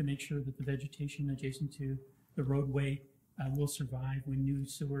to make sure that the vegetation adjacent to the roadway will survive when new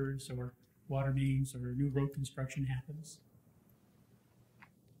sewers or water mains or new road construction happens.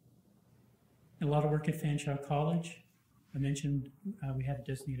 And a lot of work at Fanshawe College. I mentioned we had a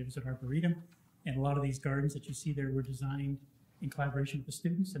designated as an arboretum, and a lot of these gardens that you see there were designed in collaboration with the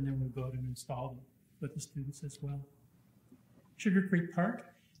students, and then we'll go out and install them with the students as well. Sugar Creek Park.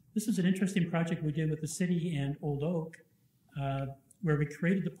 This is an interesting project we did with the city and Old Oak, where we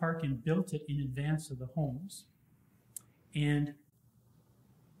created the park and built it in advance of the homes. And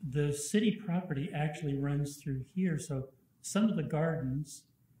the city property actually runs through here, so some of the gardens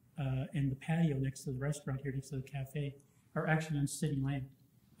and the patio next to the restaurant here, next to the cafe, are actually on city land.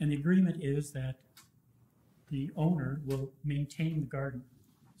 And the agreement is that the owner will maintain the garden.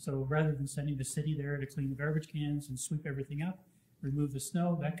 So rather than sending the city there to clean the garbage cans and sweep everything up, remove the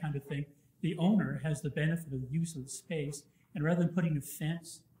snow, that kind of thing, the owner has the benefit of the use of the space, and rather than putting a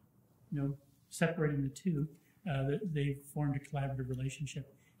fence, separating the two, they've formed a collaborative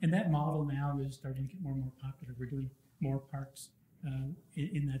relationship. And that model now is starting to get more and more popular. We're doing more parks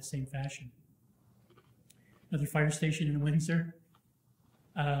in that same fashion. Another fire station in Windsor.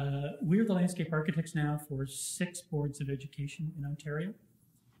 We're the landscape architects now for 6 boards of education in Ontario.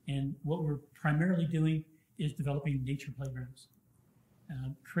 And what we're primarily doing is developing nature playgrounds,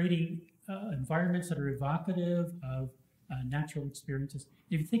 creating environments that are evocative of natural experiences.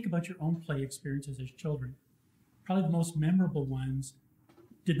 If you think about your own play experiences as children, probably the most memorable ones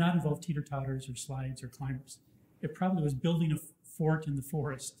did not involve teeter-totters or slides or climbers. It probably was building a fort in the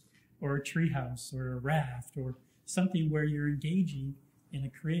forest, or a treehouse, or a raft, or something where you're engaging in a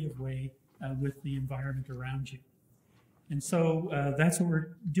creative way with the environment around you. And so that's what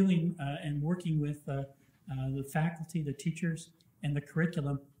we're doing and working with the faculty, the teachers, and the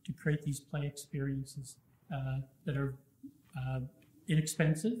curriculum to create these play experiences that are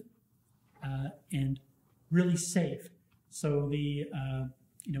inexpensive and really safe. So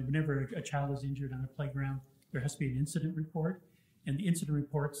whenever a child is injured on a playground, there has to be an incident report, and the incident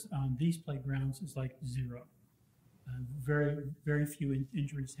reports on these playgrounds is like zero. Very, very few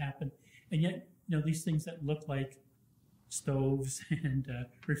injuries happen, and yet these things that look like stoves and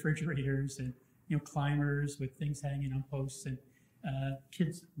refrigerators and climbers with things hanging on posts, and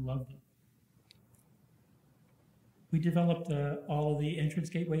kids love them. We developed all of the entrance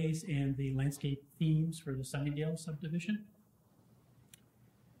gateways and the landscape themes for the Sunnydale subdivision.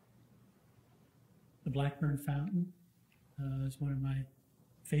 The Blackburn Fountain is one of my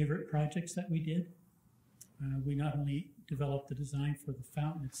favorite projects that we did. We not only developed the design for the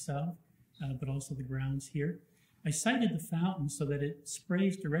fountain itself, but also the grounds here. I sited the fountain so that it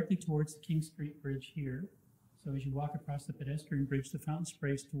sprays directly towards the King Street Bridge here. So as you walk across the pedestrian bridge, the fountain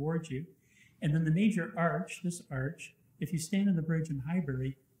sprays towards you. And then the major arch, this arch, if you stand on the bridge in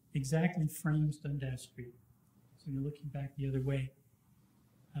Highbury, exactly frames Dundas Street. So you're looking back the other way.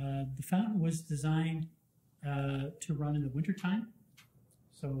 The fountain was designed to run in the wintertime.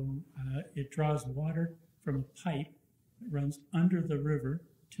 So it draws water from a pipe that runs under the river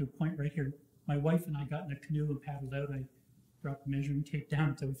to a point right here. My wife and I got in a canoe and paddled out. I dropped the measuring tape down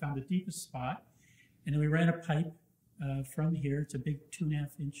until we found the deepest spot. And then we ran a pipe from here. It's a big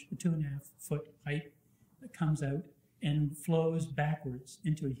 2.5 foot pipe that comes out and flows backwards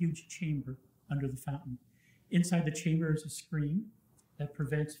into a huge chamber under the fountain. Inside the chamber is a screen that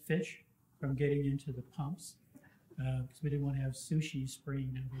prevents fish from getting into the pumps because we didn't want to have sushi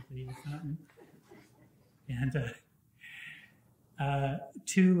spraying out of the fountain. And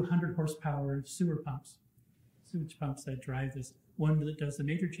 200 horsepower sewage pumps that drive this. One that does the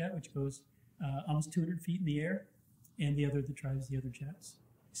major jet, which goes almost 200 feet in the air, and the other that drives the other jets,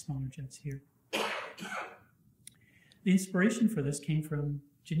 smaller jets here. The inspiration for this came from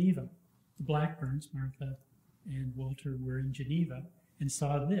Geneva. The Blackburns, Martha and Walter, were in Geneva and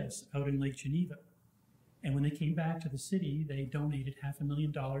saw this out in Lake Geneva. And when they came back to the city, they donated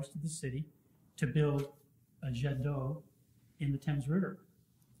 $500,000 to the city to build a jet d'eau in the Thames River.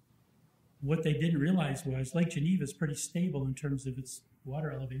 What they didn't realize was Lake Geneva is pretty stable in terms of its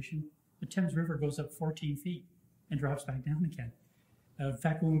water elevation. The Thames River goes up 14 feet and drops back down again. In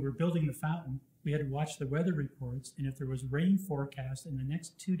fact, when we were building the fountain, we had to watch the weather reports, and if there was rain forecast in the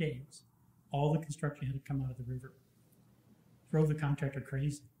next 2 days, all the construction had to come out of the river. Drove the contractor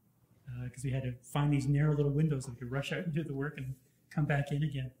crazy because we had to find these narrow little windows that we could rush out and do the work and come back in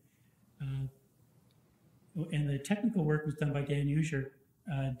again. And the technical work was done by Dan User.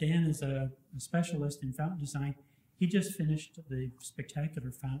 Dan is a specialist in fountain design. He just finished the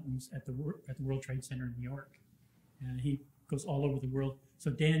spectacular fountains at the World Trade Center in New York. He goes all over the world.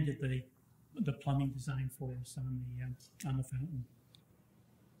 So Dan did the plumbing design for us on the fountain.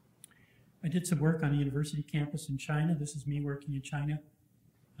 I did some work on a university campus in China. This is me working in China.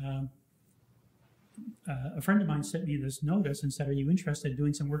 A friend of mine sent me this notice and said, "Are you interested in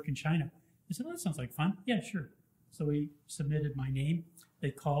doing some work in China?" I said, "Well, that sounds like fun." "Yeah, sure." So we submitted my name.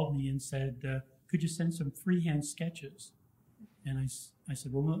 They called me and said, "Could you send some freehand sketches?" And I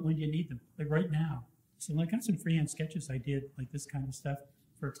said, "Well, when do you need them?" "Like right now." So I got some freehand sketches I did, like this kind of stuff,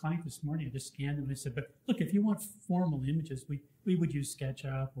 for a client this morning. I just scanned them and I said, "But look, if you want formal images, we would use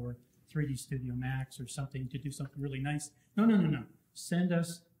SketchUp or 3D Studio Max or something to do something really nice." No. Send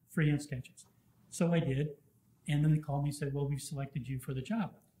us freehand sketches. So I did. And then they called me and said, "Well, we've selected you for the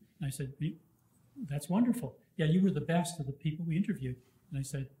job." And I said, "That's wonderful. Yeah, you were the best of the people we interviewed." And I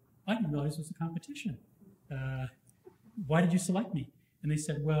said, "I didn't realize it was a competition. Why did you select me?" And they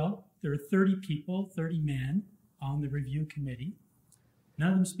said, "Well, there are 30 people, 30 men on the review committee.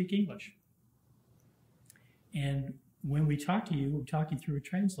 None of them speak English. And when we talk to you, we're talking through a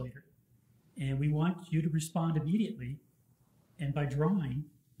translator. And we want you to respond immediately. And by drawing,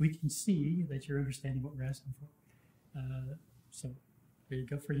 we can see that you're understanding what we're asking for." So there you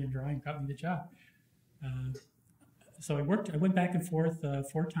go, freehand drawing got me the job. So I went back and forth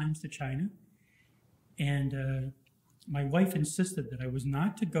 4 times to China. And my wife insisted that I was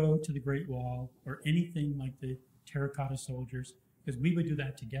not to go to the Great Wall or anything like the terracotta soldiers, because we would do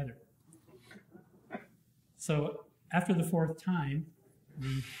that together. So after the fourth time,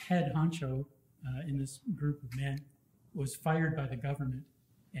 the head honcho in this group of men was fired by the government,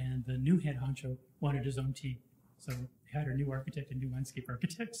 and the new head honcho wanted his own team. So they had our new architect and new landscape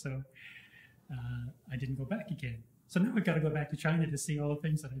architect, so I didn't go back again. So now I've got to go back to China to see all the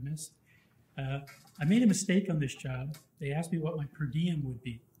things that I missed. I made a mistake on this job. They asked me what my per diem would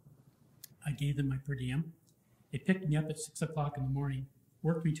be. I gave them my per diem. They picked me up at 6 o'clock in the morning,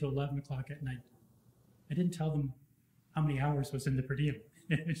 worked me till 11 o'clock at night. I didn't tell them how many hours was in the per diem.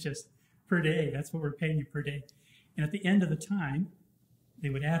 It was just per day. That's what we're paying you per day. And at the end of the time, they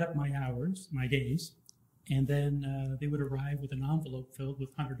would add up my hours, my days, and then they would arrive with an envelope filled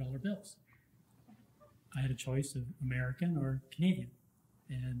with $100 bills. I had a choice of American or Canadian.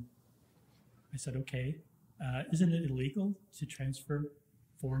 And I said, okay, isn't it illegal to transfer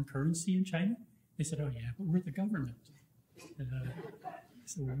foreign currency in China? They said, oh yeah, but we're the government.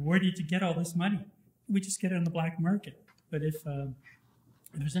 So where did you get all this money? We just get it on the black market. But if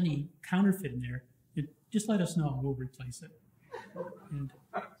there's any counterfeit in there, just let us know and we'll replace it. And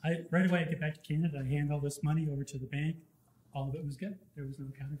right away I get back to Canada, I hand all this money over to the bank. All of it was good. There was no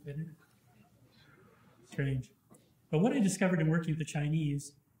counterfeit in it. Strange. But what I discovered in working with the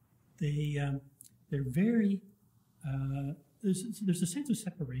Chinese, they're very, there's a sense of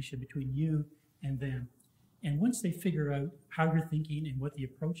separation between you and them. And once they figure out how you're thinking and what the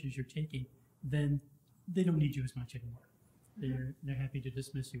approaches you're taking, then they don't need you as much anymore. They're happy to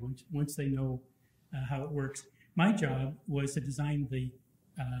dismiss you once they know how it works. My job was to design the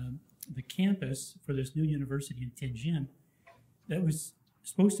campus for this new university in Tianjin that was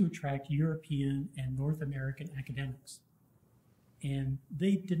supposed to attract European and North American academics. And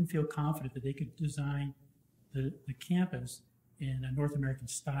they didn't feel confident that they could design the campus in a North American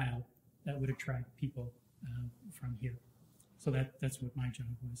style that would attract people from here. So that's what my job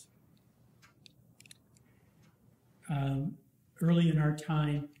was. Early in our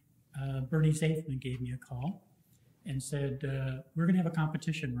time, Bernie Zafman gave me a call and said, we're going to have a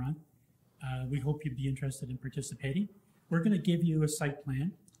competition run. We hope you'd be interested in participating. We're going to give you a site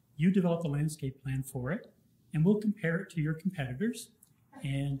plan. You develop the landscape plan for it, and we'll compare it to your competitors.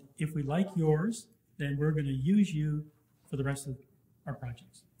 And if we like yours, then we're going to use you for the rest of our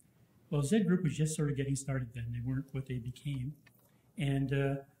projects. Well, Z Group was just sort of getting started then. They weren't what they became. And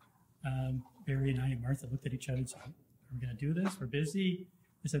Barry and I and Martha looked at each other and said, are we going to do this? We're busy.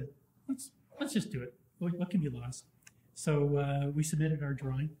 I said, let's just do it. What can be lost? So we submitted our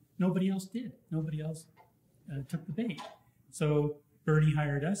drawing. Nobody else did. Nobody else took the bait. So Bernie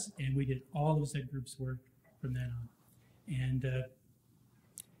hired us, and we did all of Z Group's work from then on. And there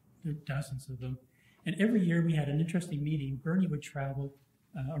are dozens of them. And every year we had an interesting meeting. Bernie would travel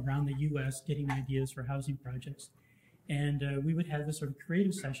around the U.S. getting ideas for housing projects. And we would have this sort of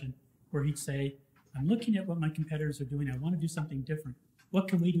creative session where he'd say, I'm looking at what my competitors are doing. I want to do something different. What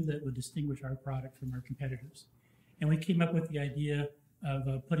can we do that would distinguish our product from our competitors? And we came up with the idea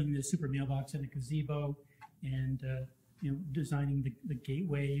of putting the super mailbox in a gazebo and designing the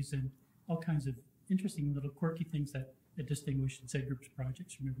gateways and all kinds of interesting little quirky things that distinguish Z Group's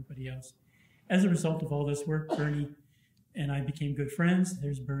projects from everybody else. As a result of all this work, Bernie and I became good friends.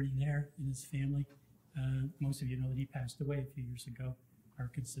 There's Bernie there and his family. Most of you know that he passed away a few years ago.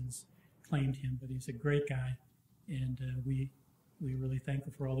 Parkinson's claimed him, but he's a great guy, and we're really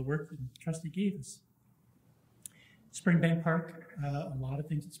thankful for all the work and trust he gave us. Springbank Park, a lot of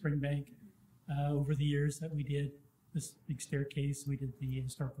things at Springbank over the years that we did. This big staircase, we did the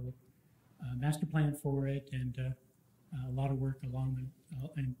historical master plan for it, and a lot of work along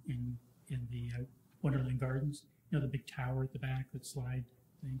in the Wonderland Gardens. You know, the big tower at the back, that slide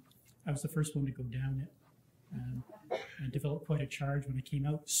thing. I was the first one to go down it. I developed quite a charge when I came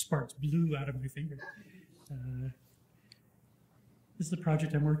out. Sparks blew out of my finger. This is the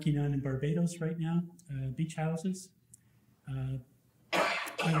project I'm working on in Barbados right now, beach houses. My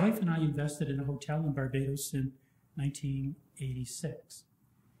wife and I invested in a hotel in Barbados in 1986,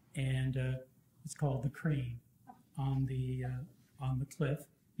 and it's called the Crane on the cliff.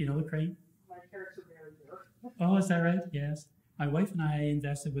 You know the Crane? My parents are married there. Oh, is that right? Yes. My wife and I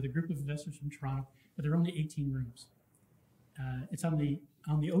invested with a group of investors from Toronto, but there are only 18 rooms. It's on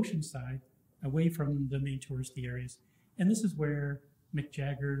the ocean side, away from the main touristy areas, and this is where Mick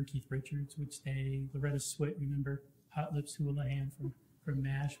Jagger and Keith Richards would stay. Loretta Swit, remember, Hot Lips Houlihan from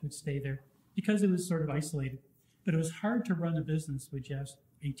MASH would stay there because it was sort of isolated. But it was hard to run a business with just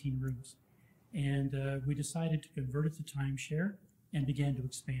 18 rooms. And we decided to convert it to timeshare and began to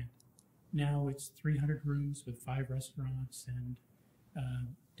expand. Now it's 300 rooms with 5 restaurants, and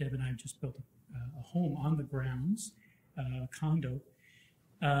Deb and I have just built a home on the grounds, a condo.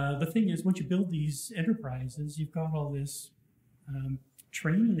 The thing is, once you build these enterprises, you've got all this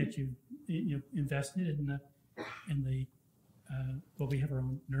training that you invested in the well, we have our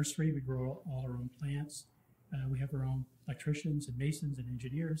own nursery. We grow all our own plants. We have our own electricians and masons and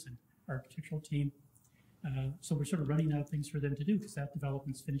engineers and architectural team. So we're sort of running out of things for them to do because that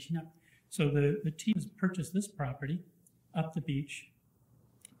development's finishing up. So the team has purchased this property up the beach,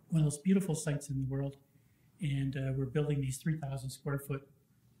 one of those beautiful sites in the world, and we're building these 3,000 square foot,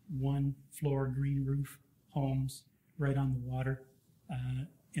 one floor green roof homes right on the water.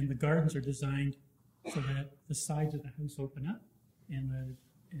 And the gardens are designed so that the sides of the house open up, and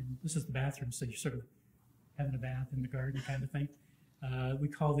this is the bathroom, so you're sort of having a bath in the garden kind of thing. We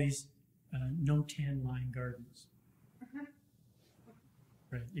call these no tan line gardens.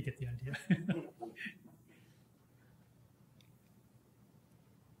 Right, you get the idea.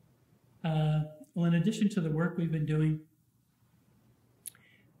 Well, in addition to the work we've been doing,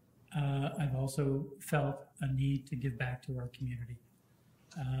 I've also felt a need to give back to our community.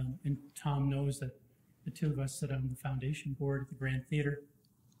 And Tom knows that the two of us sit on the foundation board at the Grand Theater.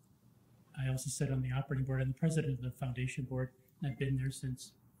 I also sit on the operating board. I'm the president of the foundation board, and I've been there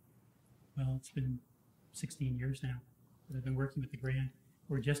since, well, it's been 16 years now that I've been working with the Grand.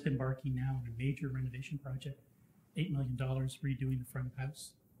 We're just embarking now on a major renovation project, $8 million redoing the front of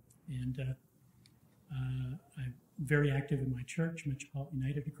house. And I'm very active in my church, Metropolitan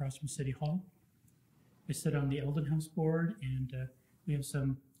United, across from City Hall. I sit on the Eldon House board, and we have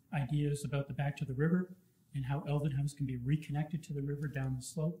some ideas about the back to the river and how Eldon House can be reconnected to the river down the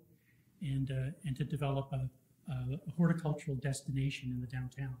slope, and to develop a horticultural destination in the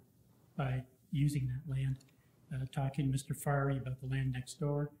downtown by using that land. Talking to Mr. Farley about the land next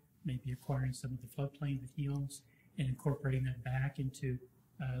door, maybe acquiring some of the floodplain that he owns and incorporating that back into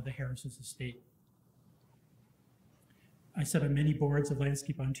the Harris's estate. I sit on many boards of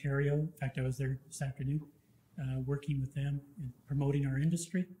Landscape Ontario. In fact, I was there this afternoon working with them and promoting our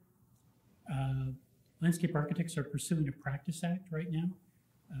industry. Landscape architects are pursuing a practice act right now.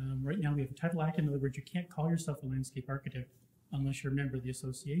 Right now we have a title act. In other words, you can't call yourself a landscape architect unless you're a member of the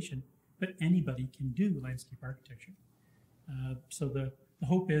association, but anybody can do landscape architecture. So the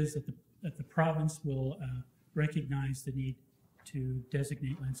hope is that the province will recognize the need to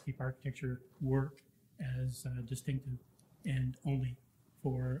designate landscape architecture work as distinctive and only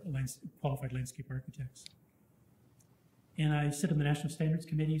for qualified landscape architects. And I sit on the National Standards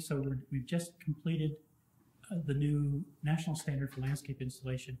Committee, so we've just completed the new national standard for landscape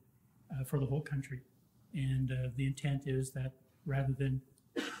installation for the whole country. And the intent is that rather than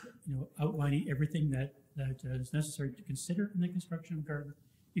outlining everything that is necessary to consider in the construction of a garden,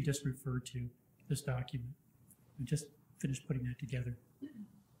 you just refer to this document. We just finished putting that together.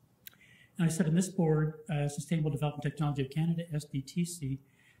 And I said in this board, Sustainable Development Technology of Canada, SDTC,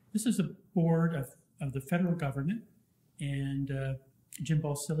 this is a board of the federal government, and Jim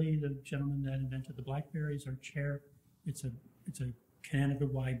Balsillie, the gentleman that invented the BlackBerry, is our chair. It's a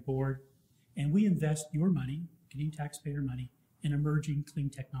Canada-wide board, and we invest your money, Canadian taxpayer money, in emerging clean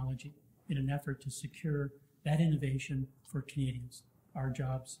technology in an effort to secure that innovation for Canadians, our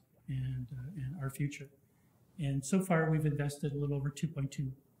jobs, and our future. And so far, we've invested a little over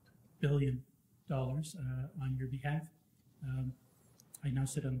 $2.2 billion on your behalf. I now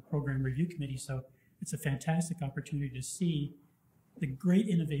sit on the program review committee, so it's a fantastic opportunity to see the great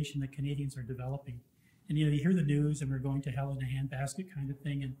innovation that Canadians are developing. And you hear the news and we're going to hell in a handbasket kind of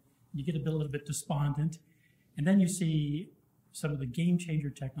thing, and you get a little bit despondent. And then you see some of the game changer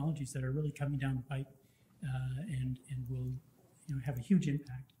technologies that are really coming down the pipe and will have a huge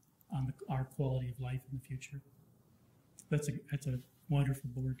impact on our quality of life in the future. That's a wonderful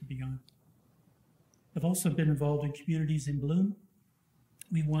board to be on. I've also been involved in Communities in Bloom.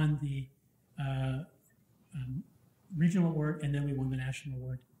 We won the regional award, and then we won the national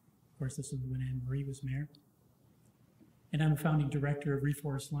award. Of course, this was when Anne Marie was mayor. And I'm a founding director of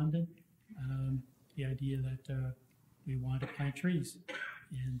Reforest London. The idea that we want to plant trees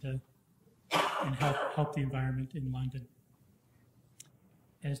and help the environment in London.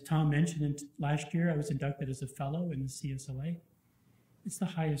 As Tom mentioned, last year I was inducted as a fellow in the CSLA. It's the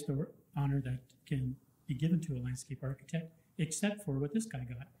highest honor that can be given to a landscape architect, except for what this guy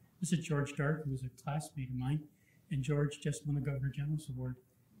got. This is George Dark, who was a classmate of mine, and George just won the Governor General's Award,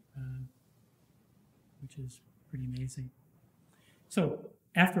 which is pretty amazing. So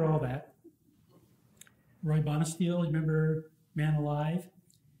after all that, Roy Bonesteel, remember Man Alive?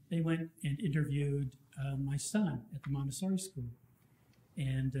 They went and interviewed my son at the Montessori school.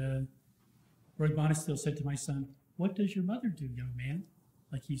 And Roy Bonesteel said to my son, "What does your mother do, young man?"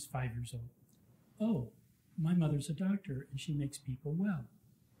 Like he's 5 years old. "Oh, my mother's a doctor and she makes people well."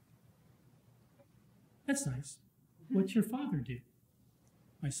 That's nice. What's your father do?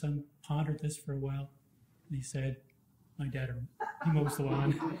 My son pondered this for a while, and he said, my dad, he mows the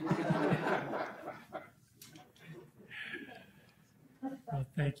lawn. Well,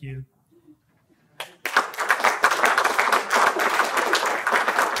 thank you.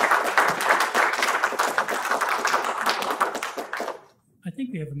 I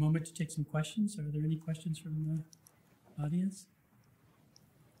think we have a moment to take some questions. Are there any questions from the audience?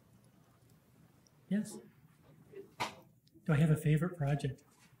 Yes? Do I have a favorite project?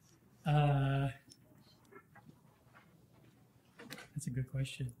 That's a good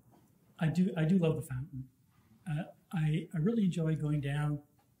question. I do love the fountain. I really enjoy going down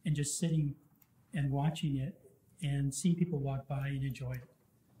and just sitting and watching it and seeing people walk by and enjoy it.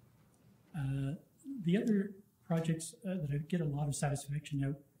 The other projects that I get a lot of satisfaction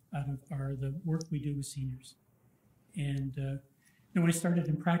out of are the work we do with seniors. And when I started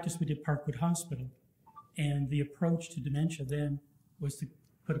in practice, we did Parkwood Hospital. And the approach to dementia then was to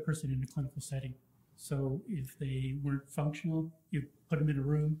put a person in a clinical setting. So if they weren't functional, you put them in a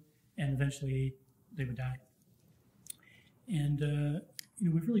room, and eventually they would die. And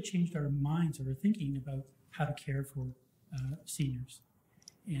we've really changed our minds or our thinking about how to care for seniors.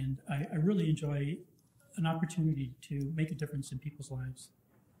 And I really enjoy an opportunity to make a difference in people's lives,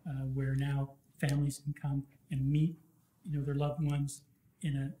 where now families can come and meet, their loved ones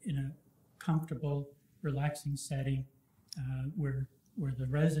in a comfortable, relaxing setting, where the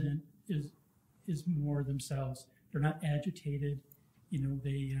resident is more themselves. They're not agitated.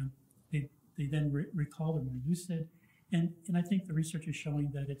 They then recall, they're more lucid, and I think the research is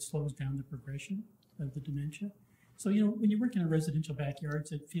showing that it slows down the progression of the dementia. So when you work in a residential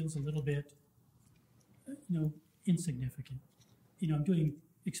backyards, it feels a little bit insignificant. I'm doing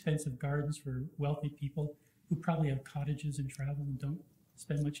expensive gardens for wealthy people who probably have cottages and travel and don't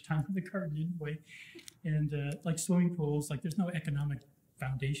spend much time in the garden anyway. And like swimming pools, there's no economic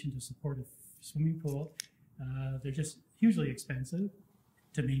foundation to support a swimming pool. They're just hugely expensive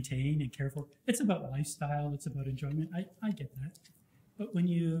to maintain and care for. It's about lifestyle, it's about enjoyment. I get that. But when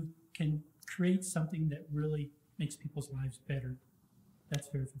you can create something that really makes people's lives better, that's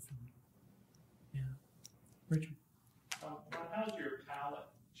very fulfilling. Yeah. Richard? How's your palette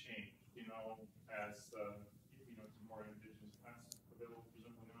changed, as, to more indigenous plants available?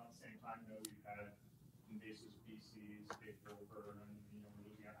 Presumably not at the same time, we've had invasive species take over, and, we're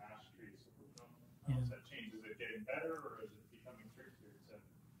losing our ash trees. So how has that changed? Is it getting better, or is it becoming trickier to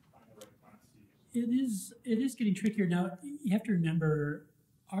find the right plants to use? It is getting trickier. Now, you have to remember,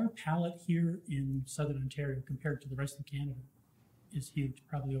 our palette here in southern Ontario compared to the rest of Canada is huge,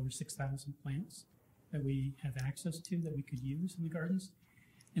 probably over 6,000 plants that we have access to that we could use in the gardens.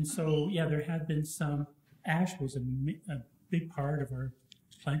 And so, yeah, there have been some. Ash was a big part of our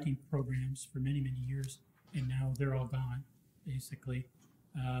planting programs for many, many years, and now they're all gone, basically.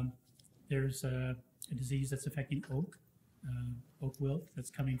 There's a disease that's affecting oak wilt, that's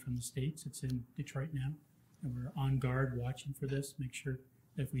coming from the States. It's in Detroit now, and we're on guard watching for this, make sure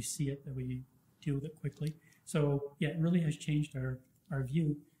that if we see it, that we deal with it quickly. So, yeah, it really has changed our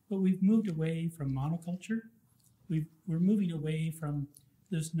view. But we've moved away from monoculture. We're moving away from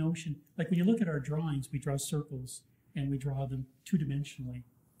this notion, when you look at our drawings, we draw circles and we draw them two-dimensionally.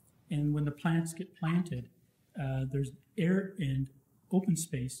 And when the plants get planted, there's air and open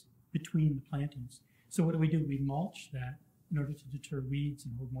space between the plantings. So what do? We mulch that in order to deter weeds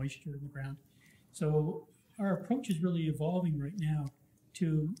and hold moisture in the ground. So our approach is really evolving right now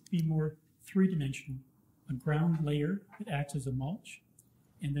to be more three-dimensional. A ground layer that acts as a mulch,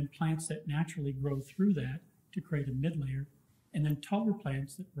 and then plants that naturally grow through that to create a mid-layer, and then taller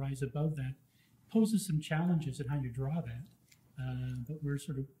plants that rise above that. Poses some challenges in how you draw that, but we're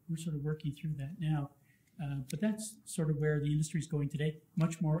sort of working through that now. But that's sort of where the industry is going today,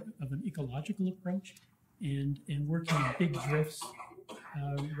 much more of an ecological approach, and working in big drifts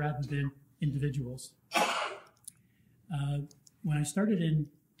rather than individuals. When I started in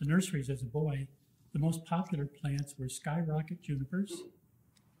the nurseries as a boy, the most popular plants were skyrocket junipers,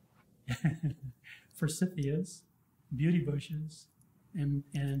 forsythias, beauty bushes, and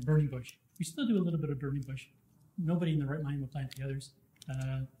burning bush. We still do a little bit of burning bush. Nobody in the right mind will plant the others.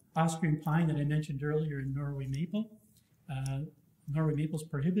 Austrian pine that I mentioned earlier, and Norway maple. Norway maple is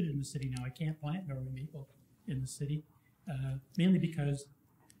prohibited in the city now. I can't plant Norway maple in the city, mainly because,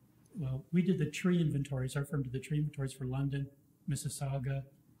 we did the tree inventories. Our firm did the tree inventories for London, Mississauga,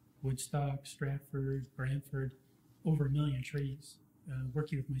 Woodstock, Stratford, Brantford, over 1 million trees,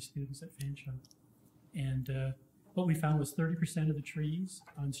 working with my students at Fanshawe. And what we found was 30% of the trees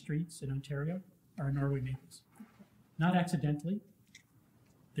on streets in Ontario are Norway maples. Not accidentally,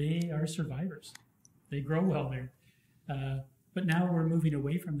 they are survivors. they grow well there. But now we're moving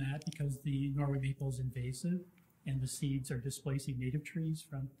away from that because the Norway maple is invasive and the seeds are displacing native trees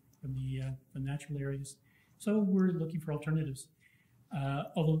from the natural areas. So we're looking for alternatives.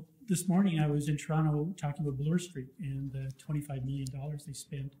 Although this morning I was in Toronto talking about Bloor Street and the $25 million they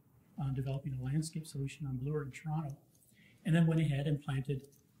spent on developing a landscape solution on Bloor in Toronto, and then went ahead and planted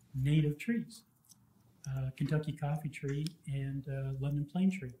native trees, Kentucky coffee tree and London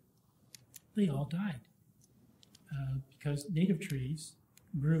plane tree. They all died because native trees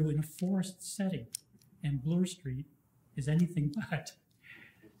grew in a forest setting, and Bloor Street is anything but.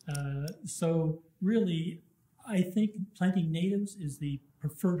 So really, I think planting natives is the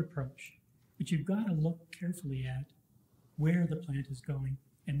preferred approach, but you've got to look carefully at where the plant is going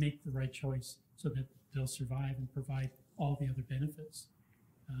and make the right choice so that they'll survive and provide all the other benefits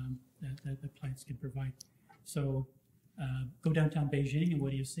that plants can provide. So go downtown Beijing and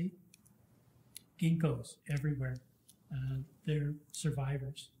what do you see? Ginkgos everywhere. They're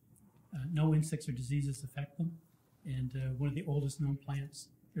survivors. No insects or diseases affect them, and one of the oldest known plants.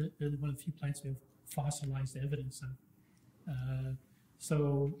 They're one of the few plants we have fossilized evidence of.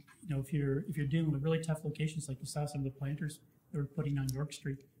 So you know, if you're dealing with really tough locations, like you saw some of the planters that were putting on York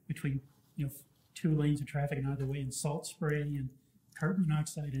Street between 2 lanes of traffic and out of the way, and salt spray and carbon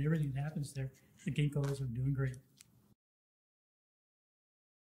monoxide and everything that happens there, the ginkgos are doing great.